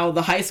understand how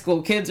the high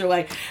school kids are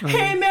like,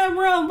 hey man,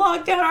 we're on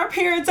lockdown, our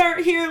parents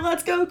aren't here,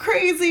 let's go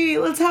crazy,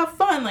 let's have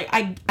fun. Like,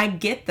 I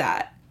get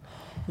that.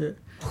 Yeah.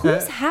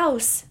 Whose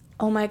house?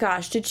 Oh my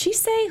gosh. Did she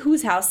say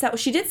whose house that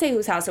was? She did say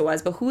whose house it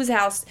was, but whose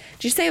house?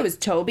 Did you say it was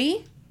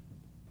Toby?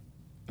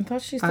 I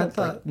thought she I said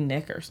thought- like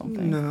Nick or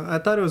something. No, I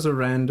thought it was a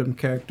random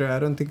character. I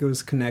don't think it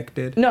was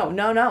connected.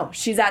 No.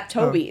 She's at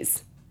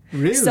Toby's.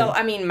 Really? So,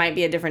 I mean, might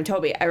be a different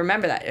Toby. I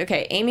remember that.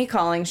 Okay, Amy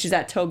calling. She's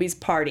at Toby's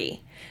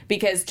party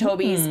because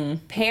Toby's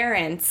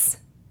parents.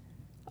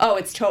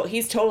 Oh,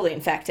 he's totally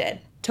infected.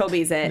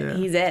 Toby's it. Yeah.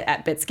 He's it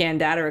at BitScan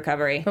Data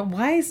Recovery. But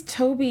why is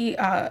Toby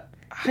a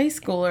high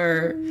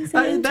schooler? He's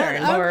an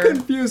intern. I'm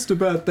confused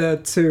about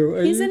that too.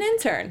 Are He's you- an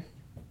intern.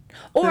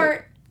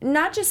 Or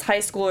not just high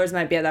schoolers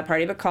might be at that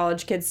party, but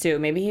college kids too.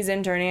 Maybe he's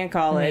interning at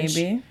college.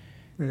 Maybe.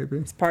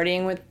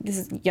 Partying with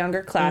his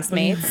younger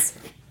classmates.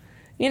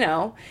 You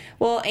know.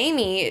 Well,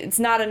 Amy, it's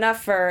not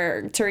enough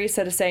for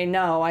Teresa to say,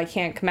 no, I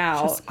can't come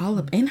out. Just all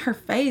up in her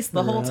face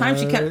the whole time.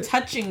 She kept Right.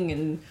 touching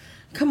and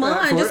come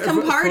on, Four- just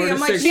come four- party. 4 to I'm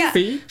like, 6 yeah,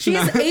 feet? she's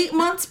No. 8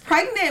 months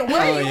pregnant.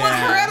 What do Oh, you want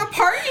yeah. her at a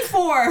party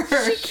for?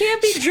 She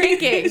can't be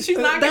drinking. She's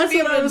not gonna That's be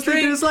what able I to was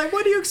thinking. drink. It's like,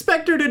 what do you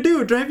expect her to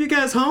do? Drive you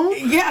guys home?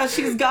 Yeah,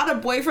 she's got a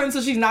boyfriend,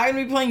 so she's not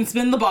gonna be playing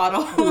spin the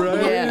bottle.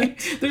 Right.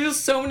 Yeah. There's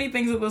just so many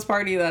things at this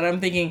party that I'm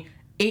thinking,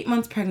 8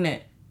 months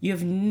pregnant. You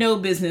have no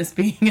business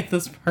being at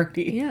this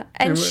party. Yeah.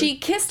 And And she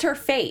kissed her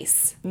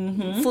face.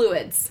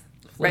 Fluids.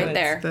 Right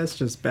there. That's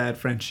just bad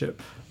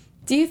friendship.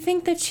 Do you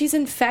think that she's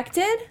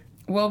infected?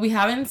 Well, we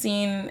haven't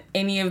seen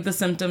any of the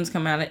symptoms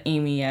come out of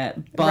Amy yet,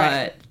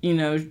 but,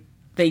 Right.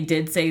 they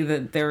did say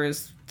that there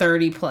was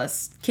 30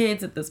 plus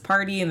kids at this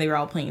party and they were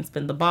all playing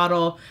spin the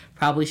bottle,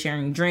 probably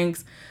sharing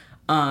drinks.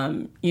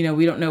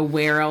 We don't know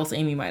where else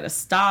Amy might have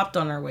stopped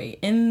on her way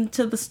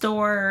into the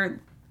store.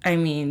 I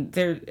mean,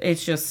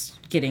 it's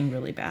just getting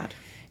really bad.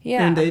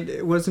 Yeah.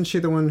 And wasn't she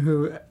the one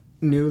who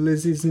knew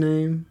Lizzie's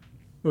name?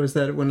 Or was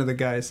that one of the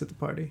guys at the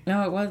party?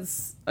 No, it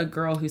was a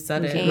girl who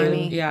said it.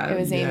 Amy. Yeah. It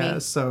was Amy. Yeah,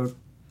 so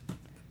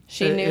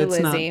She knew it's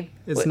Lizzie.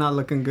 It's not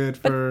looking good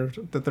for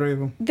the 3 of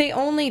them. They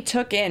only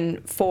took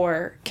in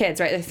 4 kids,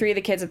 right? Like 3 of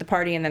the kids at the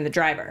party and then the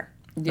driver.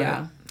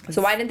 Yeah.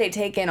 So why didn't they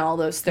take in all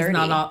those 30?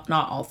 Not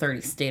all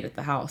 30 stayed at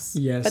the house.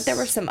 Yes. But there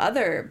were some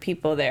other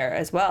people there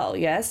as well,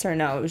 yes or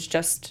no? It was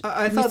just...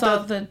 I We thought saw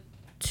that. the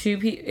 2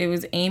 people. It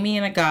was Amy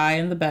and a guy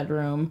in the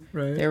bedroom.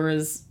 Right. There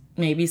was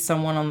maybe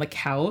someone on the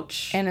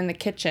couch and in the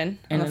kitchen,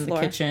 and on the in floor.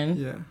 the kitchen.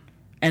 Yeah.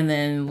 And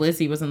then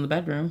Lizzie was in the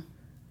bedroom.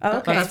 Oh,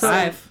 okay. That's So-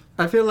 5.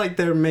 I feel like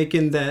they're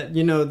making that,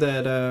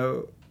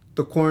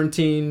 the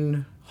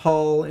quarantine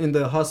hall in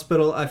the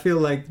hospital. I feel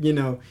like,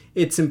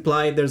 it's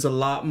implied there's a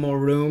lot more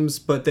rooms,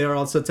 but they're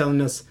also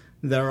telling us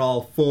they're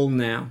all full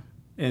now.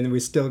 And we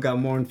still got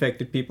more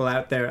infected people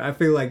out there. I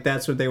feel like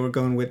that's where they were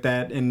going with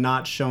that and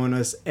not showing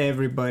us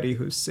everybody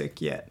who's sick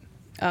yet.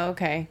 Oh,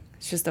 okay.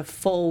 It's just a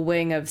full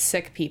wing of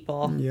sick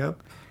people.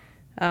 Yep.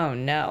 Oh,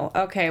 no.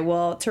 Okay,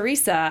 well,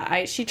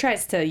 Teresa, she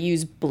tries to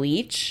use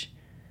bleach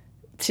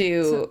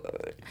to...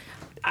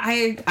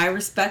 I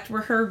respect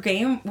where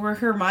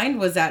her mind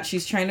was at.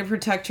 She's trying to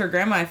protect her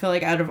grandma. I feel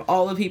like out of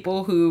all the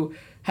people who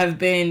have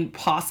been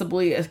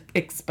possibly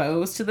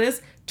exposed to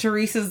this,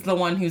 Teresa's the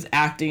one who's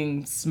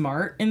acting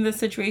smart in this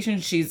situation.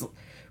 She's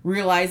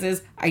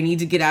realizes I need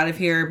to get out of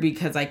here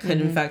because I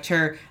could infect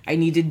her. I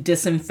need to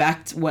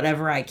disinfect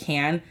whatever I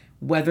can.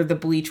 Whether the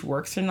bleach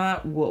works or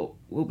not will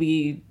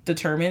be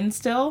determined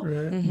still.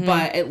 Right.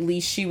 But at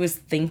least she was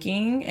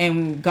thinking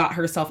and got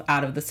herself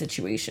out of the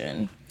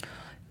situation.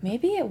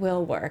 Maybe it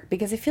will work,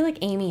 because I feel like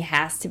Amy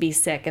has to be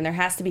sick, and there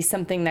has to be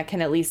something that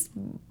can at least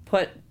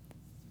put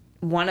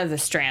one of the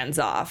strands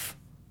off.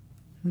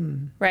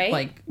 Right?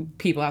 Like,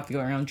 people have to go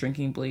around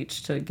drinking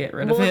bleach to get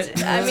rid of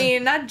it. I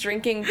mean, not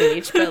drinking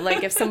bleach, but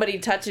like if somebody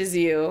touches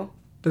you.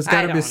 There's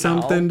got to be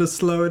something to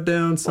slow it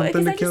down,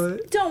 something to kill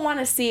it. I don't want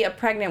to see a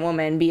pregnant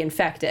woman be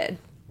infected.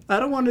 I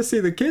don't want to see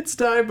the kids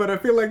die, but I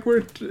feel like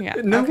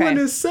no one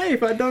is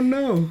safe. I don't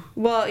know.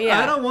 Well,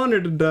 yeah. I don't want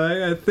her to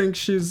die. I think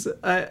she's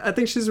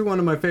one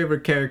of my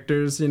favorite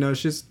characters. You know,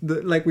 she's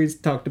like we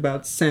talked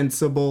about,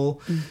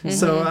 sensible. Mm-hmm.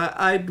 So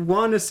I'd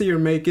want to see her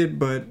make it,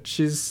 but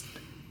she's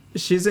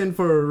in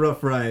for a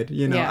rough ride.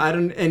 You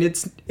know,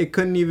 it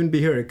couldn't even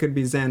be her. It could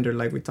be Xander,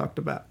 like we talked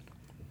about.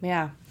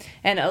 Yeah.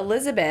 And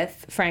Lizzie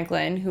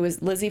Franklin, who was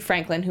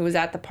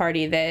at the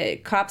party, the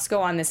cops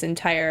go on this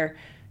entire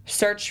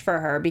search for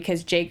her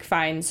because Jake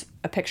finds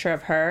a picture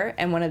of her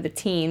and one of the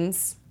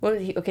teens. What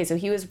was he? Okay, so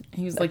he was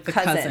like the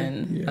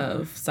cousin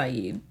of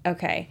Saeed.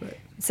 Okay. Right.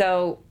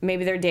 So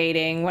maybe they're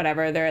dating,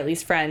 whatever. They're at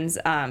least friends.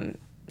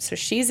 So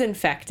she's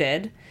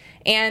infected.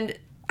 And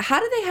how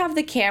do they have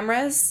the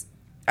cameras?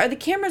 Are the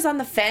cameras on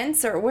the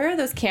fence, or where are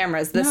those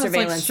cameras? The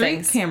surveillance it's like street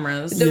things.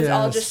 Cameras. Those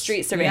all just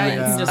street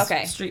surveillance. Yeah,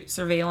 just street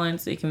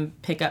surveillance. You can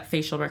pick up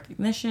facial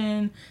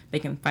recognition. They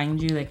can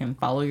find you. They can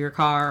follow your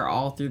car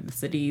all through the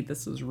city.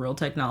 This is real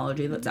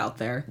technology that's out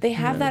there. They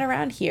have that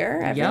around here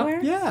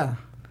everywhere. Yep. Yeah,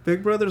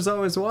 Big Brother's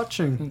always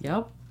watching.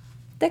 Yep.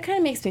 That kind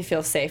of makes me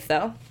feel safe,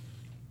 though.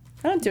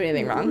 I don't do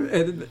anything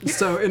wrong.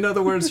 So, in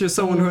other words, you're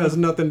someone who has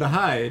nothing to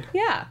hide.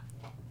 Yeah.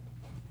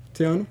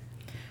 Tiana?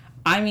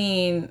 I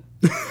mean,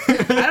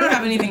 I don't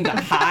have anything to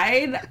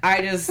hide.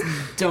 I just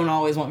don't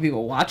always want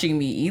people watching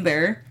me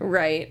either.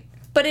 Right.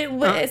 But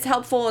it's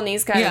helpful in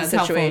these kind of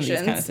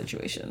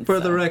situations. For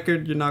the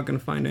record, you're not going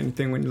to find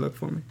anything when you look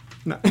for me.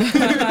 No.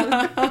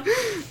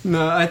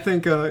 No, I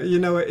think,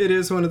 it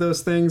is one of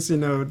those things,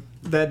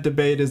 that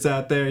debate is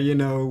out there,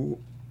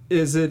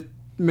 is it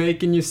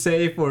making you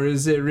safe, or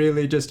is it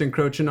really just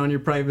encroaching on your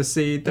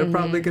privacy? They're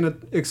probably going to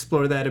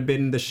explore that a bit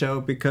in the show,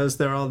 because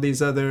there are all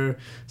these other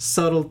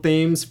subtle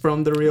themes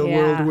from the real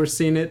world we're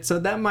seeing it, so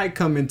that might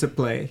come into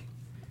play.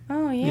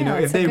 Oh yeah,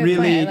 if they really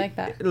point. I like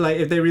that.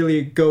 If they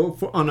really go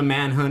on a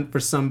manhunt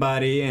for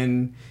somebody,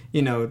 and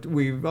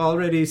we've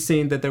already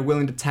seen that they're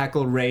willing to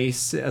tackle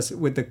race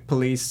with the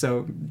police,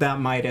 so that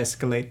might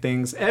escalate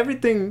things.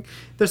 Everything,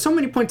 there's so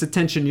many points of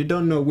tension, you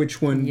don't know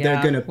which one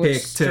they're gonna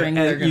pick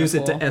to use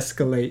it to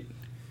escalate.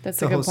 That's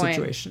the a good whole point.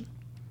 Situation.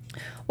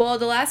 Well,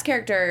 the last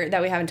character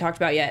that we haven't talked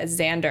about yet is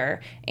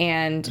Xander,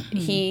 and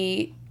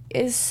he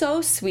is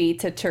so sweet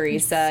to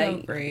Teresa. He's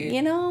so great.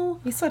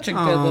 He's such a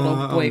good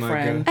little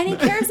boyfriend. And he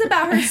cares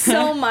about her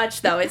so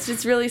much, though. It's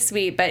just really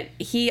sweet. But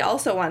he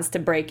also wants to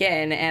break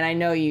in, and I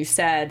know you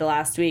said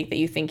last week that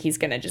you think he's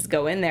going to just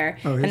go in there.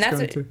 Oh, and that's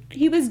what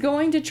he was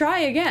going to try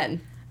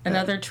again.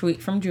 Another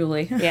tweet from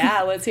Julie.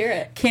 Yeah, let's hear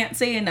it. Can't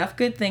say enough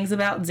good things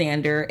about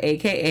Xander,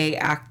 a.k.a.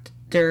 actor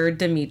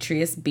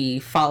Demetrius B.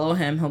 Follow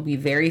him. He'll be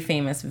very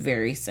famous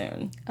very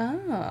soon.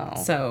 Oh.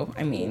 So,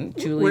 I mean,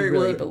 Julie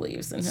really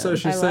believes in him. So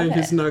she's saying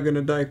he's not going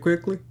to die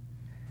quickly?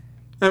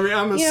 I mean,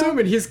 I'm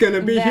assuming he's going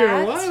to be here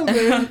a while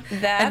then.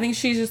 I think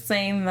she's just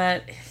saying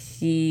that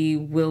he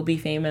will be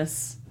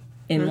famous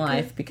in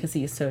life because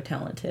he is so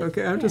talented.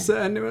 Okay, I'm just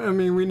saying, I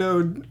mean, we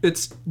know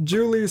it's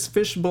Julie's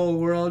fishbowl.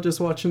 We're all just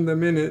watching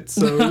them in it,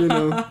 so,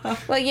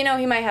 Well,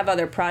 he might have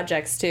other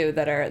projects, too,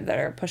 that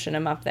are pushing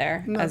him up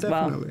there as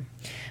definitely. Well.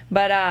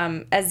 But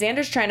as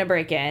Xander's trying to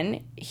break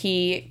in,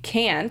 he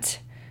can't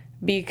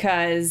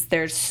because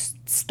there's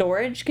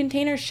storage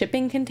containers,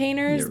 shipping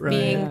containers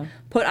being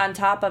put on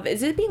top of...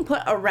 Is it being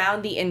put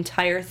around the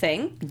entire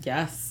thing?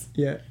 Yes.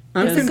 Yeah.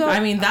 I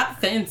mean, that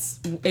fence,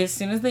 as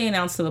soon as they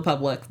announced to the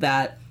public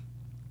that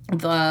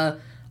the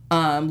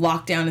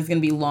lockdown is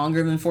going to be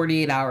longer than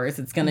 48 hours,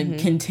 it's going to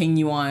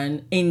continue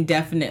on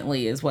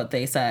indefinitely, is what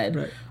they said.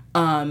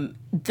 Right.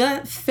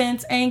 That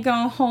fence ain't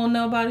going to hold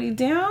nobody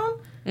down.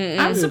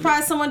 I'm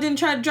surprised someone didn't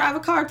try to drive a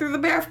car through the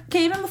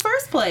barricade in the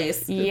first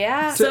place.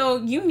 Yeah. So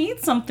you need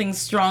something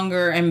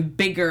stronger and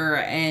bigger,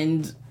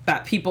 and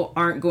that people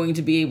aren't going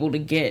to be able to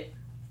get.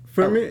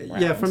 For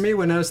me,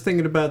 when I was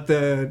thinking about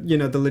the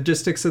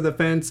logistics of the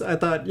fence, I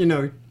thought,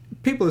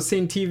 people have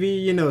seen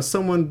TV,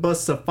 someone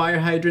busts a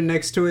fire hydrant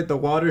next to it, the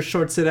water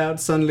shorts it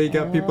out, suddenly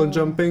got people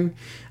jumping.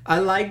 I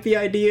like the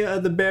idea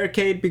of the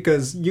barricade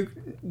because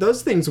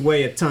those things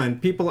weigh a ton.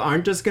 People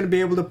aren't just going to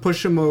be able to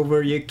push them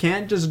over. You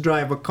can't just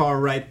drive a car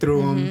right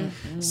through them.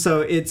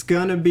 So it's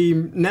going to be,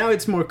 now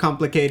it's more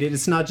complicated.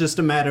 It's not just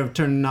a matter of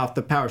turning off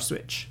the power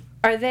switch.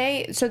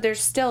 So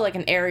there's still like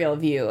an aerial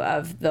view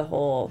of the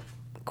whole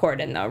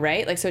cordon though,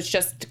 right? So it's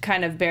just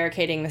kind of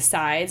barricading the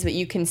sides, but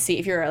you can see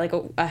if you're like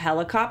a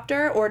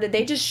helicopter, or did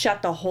they just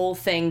shut the whole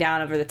thing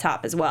down over the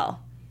top as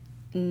well?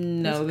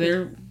 No,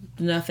 there's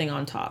nothing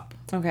on top.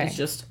 Okay. It's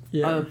just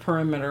Yeah. a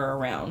perimeter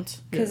around.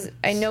 Because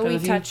I know 'Cause we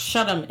if you touched.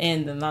 shut them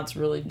in, then that's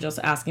really just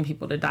asking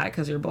people to die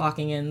because you're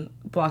blocking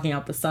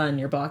out the sun,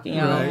 you're blocking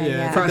out Right,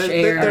 yeah. fresh There-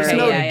 air. There's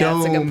no Yeah,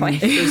 that's a good dome.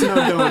 point. There's no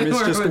dome. It's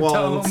We're just a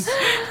walls.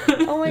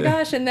 dome. Oh my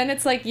gosh! And then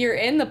it's like you're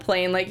in the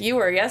plane, like you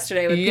were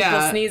yesterday, with people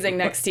Yeah. sneezing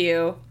next to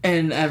you.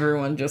 And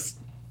everyone just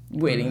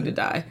waiting to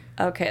die.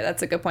 Okay,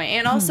 that's a good point.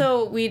 And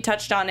also, we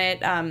touched on it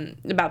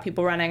about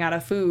people running out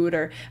of food,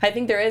 or I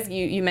think there is.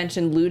 You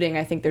mentioned looting.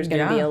 I think there's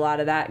going to be Yeah. a lot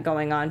of that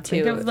going on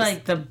too. Think of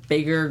like the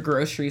bigger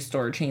grocery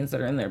store chains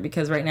that are in there,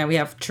 because right now we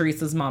have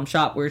Teresa's mom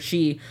shop where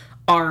she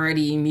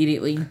already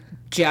immediately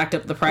jacked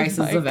up the prices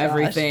my of gosh.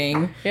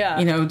 everything. Yeah.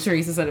 You know,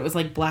 Teresa said it was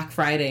like Black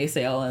Friday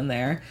sale in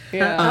there.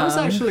 Yeah. I was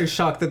actually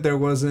shocked that there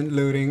wasn't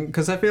looting,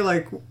 because I feel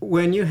like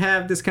when you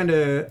have this kind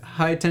of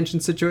high tension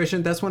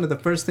situation, that's one of the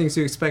first things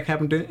you expect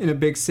happen in a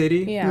big city.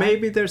 Yeah.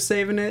 Maybe they're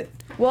saving it.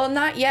 Well,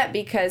 not yet,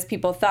 because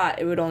people thought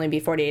it would only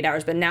be 48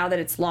 hours, but now that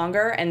it's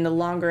longer, and the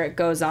longer it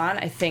goes on,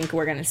 I think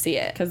we're going to see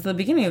it. Because the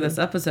beginning of this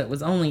episode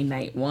was only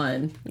night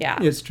 1. Yeah.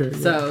 It's true.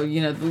 So,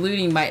 you know, the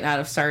looting might not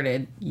have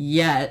started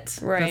yet.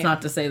 Right. That's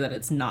not to say that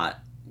it's not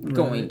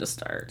going to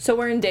start. So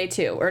we're in day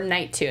 2, or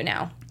night 2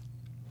 now.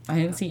 I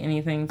didn't see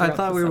anything. I throughout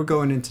thought this we were episode.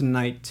 going into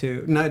night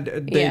 2. Not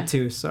day Yeah.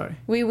 2, sorry.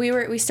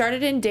 We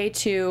started in day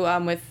 2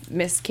 with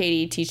Miss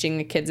Katie teaching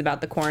the kids about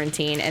the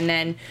quarantine, and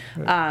then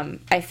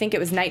I think it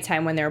was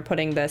nighttime when they were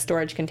putting the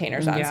storage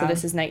containers on. So Yeah.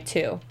 this is night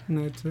 2,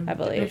 Night 2. I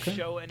believe.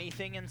 Show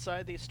anything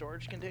inside these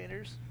storage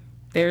containers?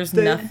 There's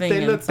They nothing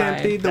looked inside.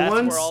 empty. The That's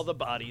ones. where all the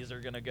bodies are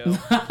gonna go.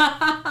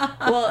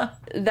 Well,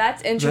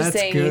 that's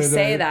interesting you good,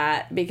 say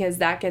that, because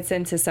that gets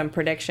into some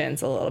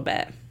predictions a little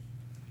bit.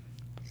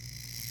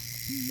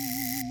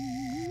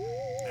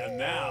 And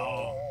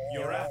now,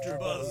 your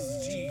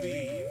AfterBuzz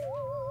TV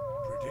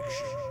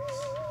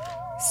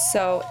predictions.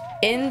 So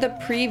in the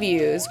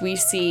previews, we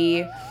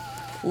see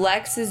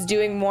Lex is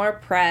doing more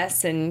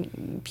press,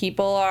 and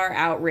people are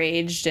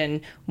outraged,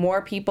 and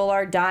more people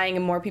are dying,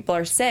 and more people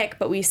are sick.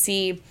 But we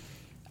see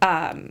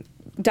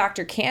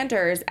Dr.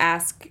 Cantors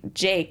ask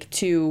Jake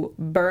to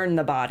burn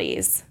the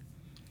bodies.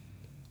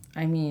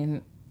 I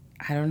mean,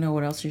 I don't know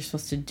what else you're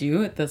supposed to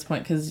do at this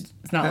point, because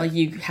it's not like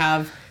you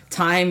have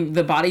time.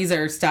 The bodies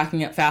are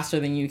stacking up faster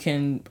than you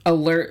can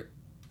alert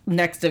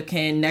next of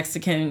kin. Next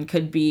of kin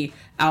could be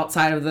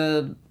outside of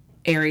the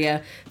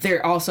area.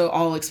 They're also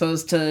all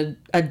exposed to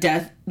a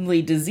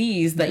deadly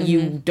disease that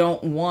you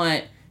don't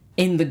want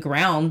in the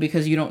ground,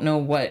 because you don't know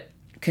what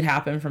could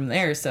happen from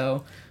there.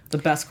 So the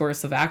best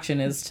course of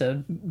action is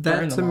to burn That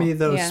them to me all.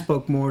 though Yeah.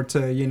 spoke more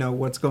to, you know,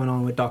 what's going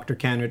on with Dr.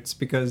 Cannerts,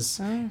 because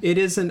it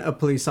isn't a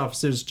police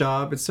officer's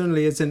job. It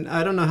certainly isn't.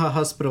 I don't know how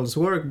hospitals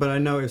work, but I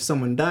know if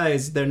someone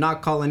dies, they're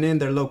not calling in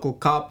their local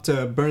cop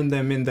to burn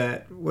them in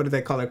that, what do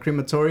they call it,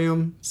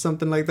 crematorium,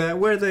 something like that,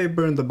 where they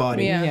burn the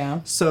body. Yeah. Yeah.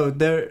 So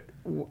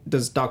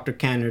does Dr.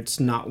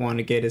 Cannerts not want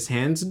to get his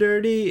hands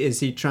dirty?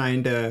 Is he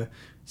trying to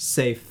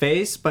save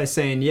face by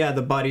saying, yeah,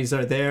 the bodies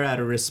are there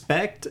out of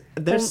respect?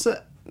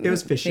 It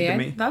was fishy to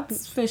me.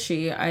 That's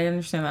fishy. I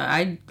understand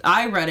that.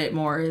 I read it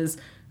more as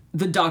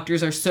the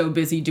doctors are so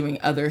busy doing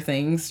other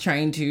things,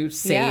 trying to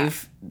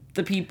save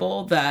the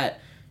people, that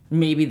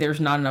maybe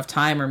there's not enough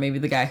time, or maybe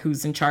the guy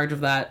who's in charge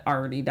of that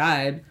already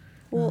died.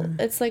 Well,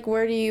 it's like,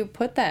 where do you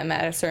put them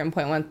at a certain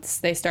point once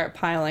they start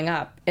piling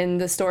up? In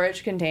the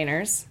storage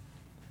containers,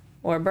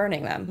 or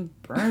burning them?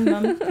 Burn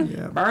them.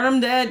 Yeah. Burn them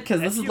dead, because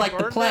If this is you like the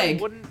burn them,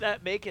 plague. wouldn't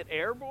that make it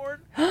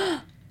airborne?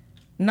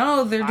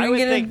 No, they're I doing would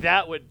it think in...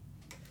 that would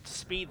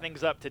speed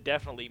things up to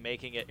definitely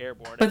making it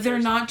airborne. But If they're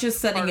there's not just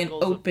setting an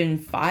particles of- open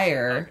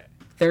fire. Okay.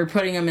 They're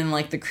putting them in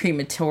like the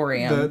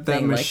crematorium That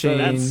thing. machine.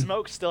 That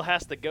smoke still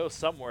has to go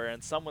somewhere,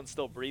 and someone's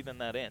still breathing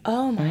that in.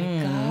 Oh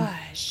my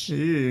gosh.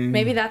 Ew.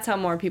 Maybe that's how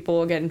more people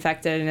will get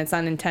infected, and it's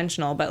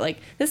unintentional. But like,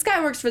 this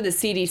guy works for the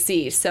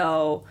CDC,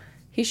 so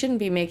he shouldn't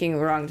be making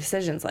wrong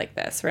decisions like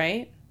this,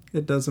 right?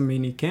 It doesn't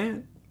mean he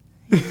can't.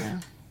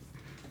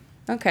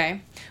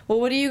 Okay. Well,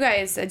 what do you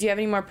guys, do you have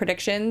any more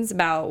predictions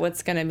about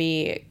what's going to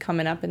be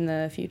coming up in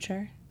the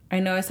future? I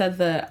know I said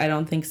that I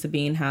don't think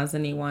Sabine has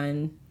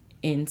anyone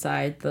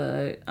inside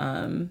the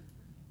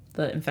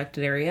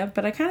infected area,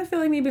 but I kind of feel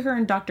like maybe her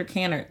and Dr.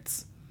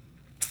 Cannerts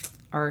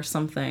are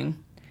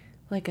something.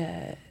 Like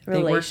a They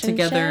work relationship?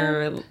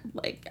 together,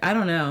 like, I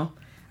don't know.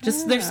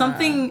 Just there's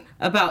something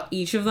about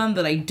each of them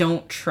that I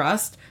don't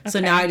trust. So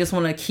now I just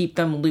want to keep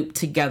them looped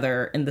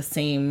together in the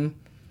same,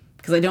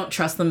 because I don't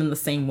trust them in the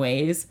same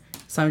ways.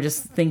 So I'm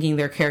just thinking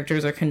their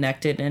characters are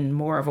connected in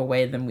more of a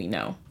way than we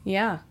know.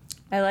 Yeah,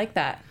 I like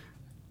that.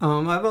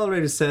 I've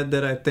already said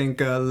that I think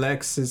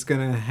Lex is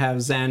gonna have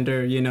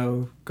Xander, you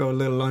know, go a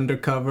little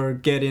undercover,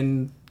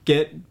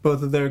 get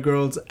both of their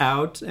girls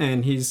out,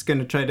 and he's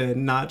gonna try to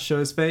not show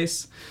his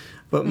face.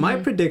 But my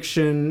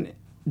prediction,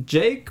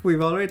 Jake,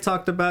 we've already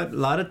talked about, a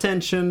lot of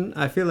tension.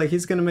 I feel like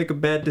he's gonna make a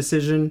bad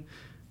decision.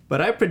 But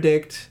I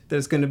predict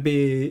he's gonna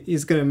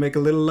make a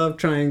little love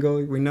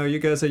triangle. We know you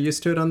guys are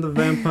used to it on the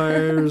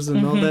vampires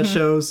and all that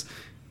shows.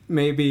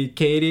 Maybe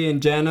Katie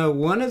and Jana,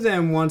 one of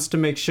them wants to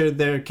make sure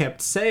they're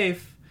kept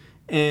safe,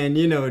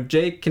 And,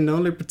 Jake can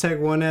only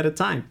protect one at a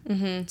time.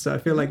 Mm-hmm. So I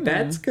feel like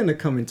that's going to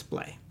come into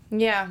play.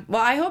 Yeah.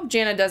 Well, I hope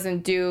Jana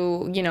doesn't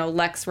do,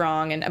 Lex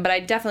wrong. But I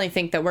definitely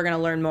think that we're going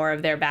to learn more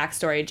of their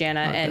backstory, Jana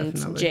and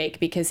definitely. Jake,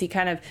 because he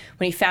kind of,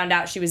 when he found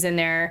out she was in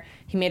there,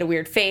 he made a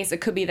weird face.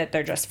 It could be that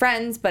they're just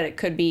friends, but it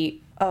could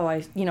be,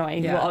 I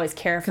will always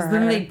care for her. Because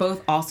then they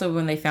both also,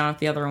 when they found out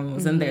the other one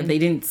was in there, they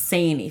didn't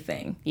say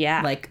anything.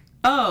 Yeah. Like,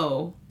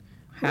 how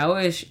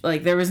is she?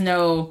 Like, there was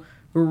no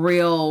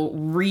real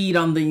read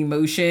on the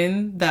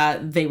emotion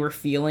that they were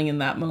feeling in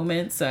that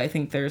moment. So I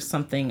think there's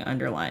something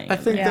underlying. I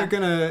think they're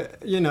gonna,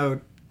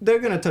 they're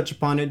gonna touch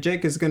upon it.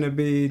 Jake is gonna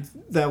be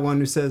that one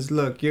who says,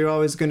 "Look, you're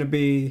always gonna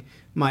be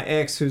my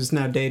ex, who's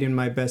now dating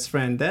my best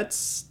friend."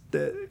 That's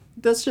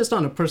just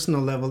on a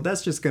personal level.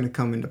 That's just gonna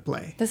come into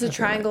play. That's a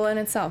triangle in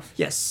itself.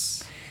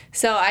 Yes.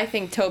 So I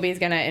think Toby's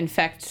gonna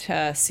infect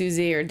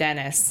Susie or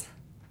Dennis.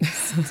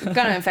 It's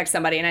gonna infect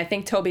somebody, and I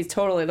think Toby's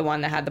totally the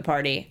one that had the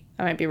party.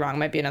 I might be wrong,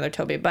 might be another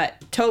Toby,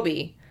 but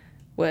Toby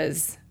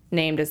was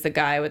named as the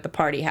guy with the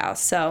party house.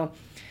 So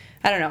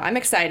I don't know. I'm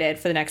excited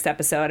for the next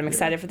episode. I'm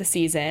excited for the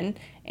season,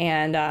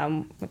 and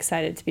I'm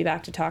excited to be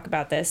back to talk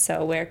about this.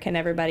 So where can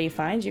everybody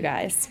find you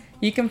guys?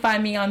 You can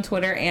find me on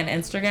Twitter and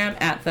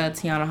Instagram at the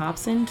Tiana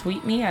Hobson.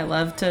 Tweet me. I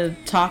love to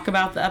talk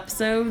about the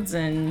episodes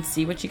and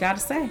see what you got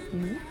to say.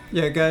 Mm-hmm.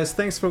 Yeah, guys,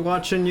 thanks for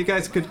watching. You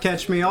guys could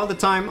catch me all the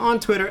time on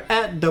Twitter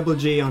at Double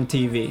G on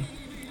TV.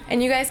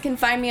 And you guys can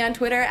find me on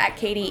Twitter at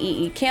Katie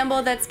E.E.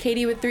 Campbell. That's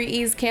Katie with 3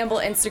 E's Campbell.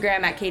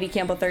 Instagram at Katie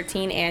Campbell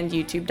 13 and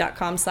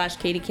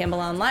YouTube.com/Katie Campbell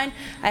Online.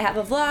 I have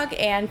a vlog,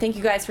 and thank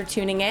you guys for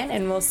tuning in,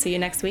 and we'll see you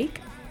next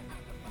week.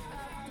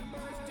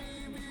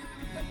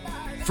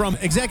 From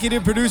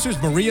executive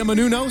producers Maria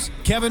Menounos,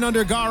 Kevin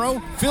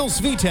Undergaro, Phil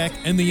Svitek,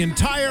 and the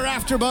entire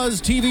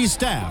AfterBuzz TV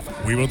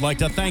staff, we would like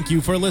to thank you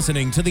for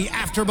listening to the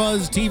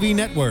AfterBuzz TV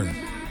network.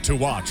 To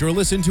watch or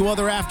listen to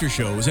other after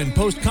shows and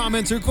post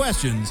comments or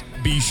questions,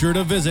 be sure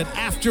to visit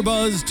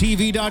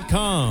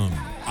AfterBuzzTV.com.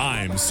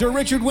 I'm Sir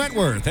Richard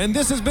Wentworth, and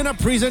this has been a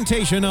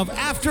presentation of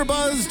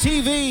AfterBuzz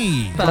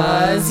TV.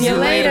 Buzz you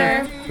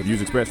later. The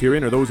views expressed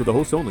herein are those of the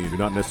hosts only and do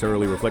not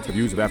necessarily reflect the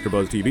views of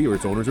AfterBuzz TV or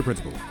its owners or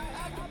principals.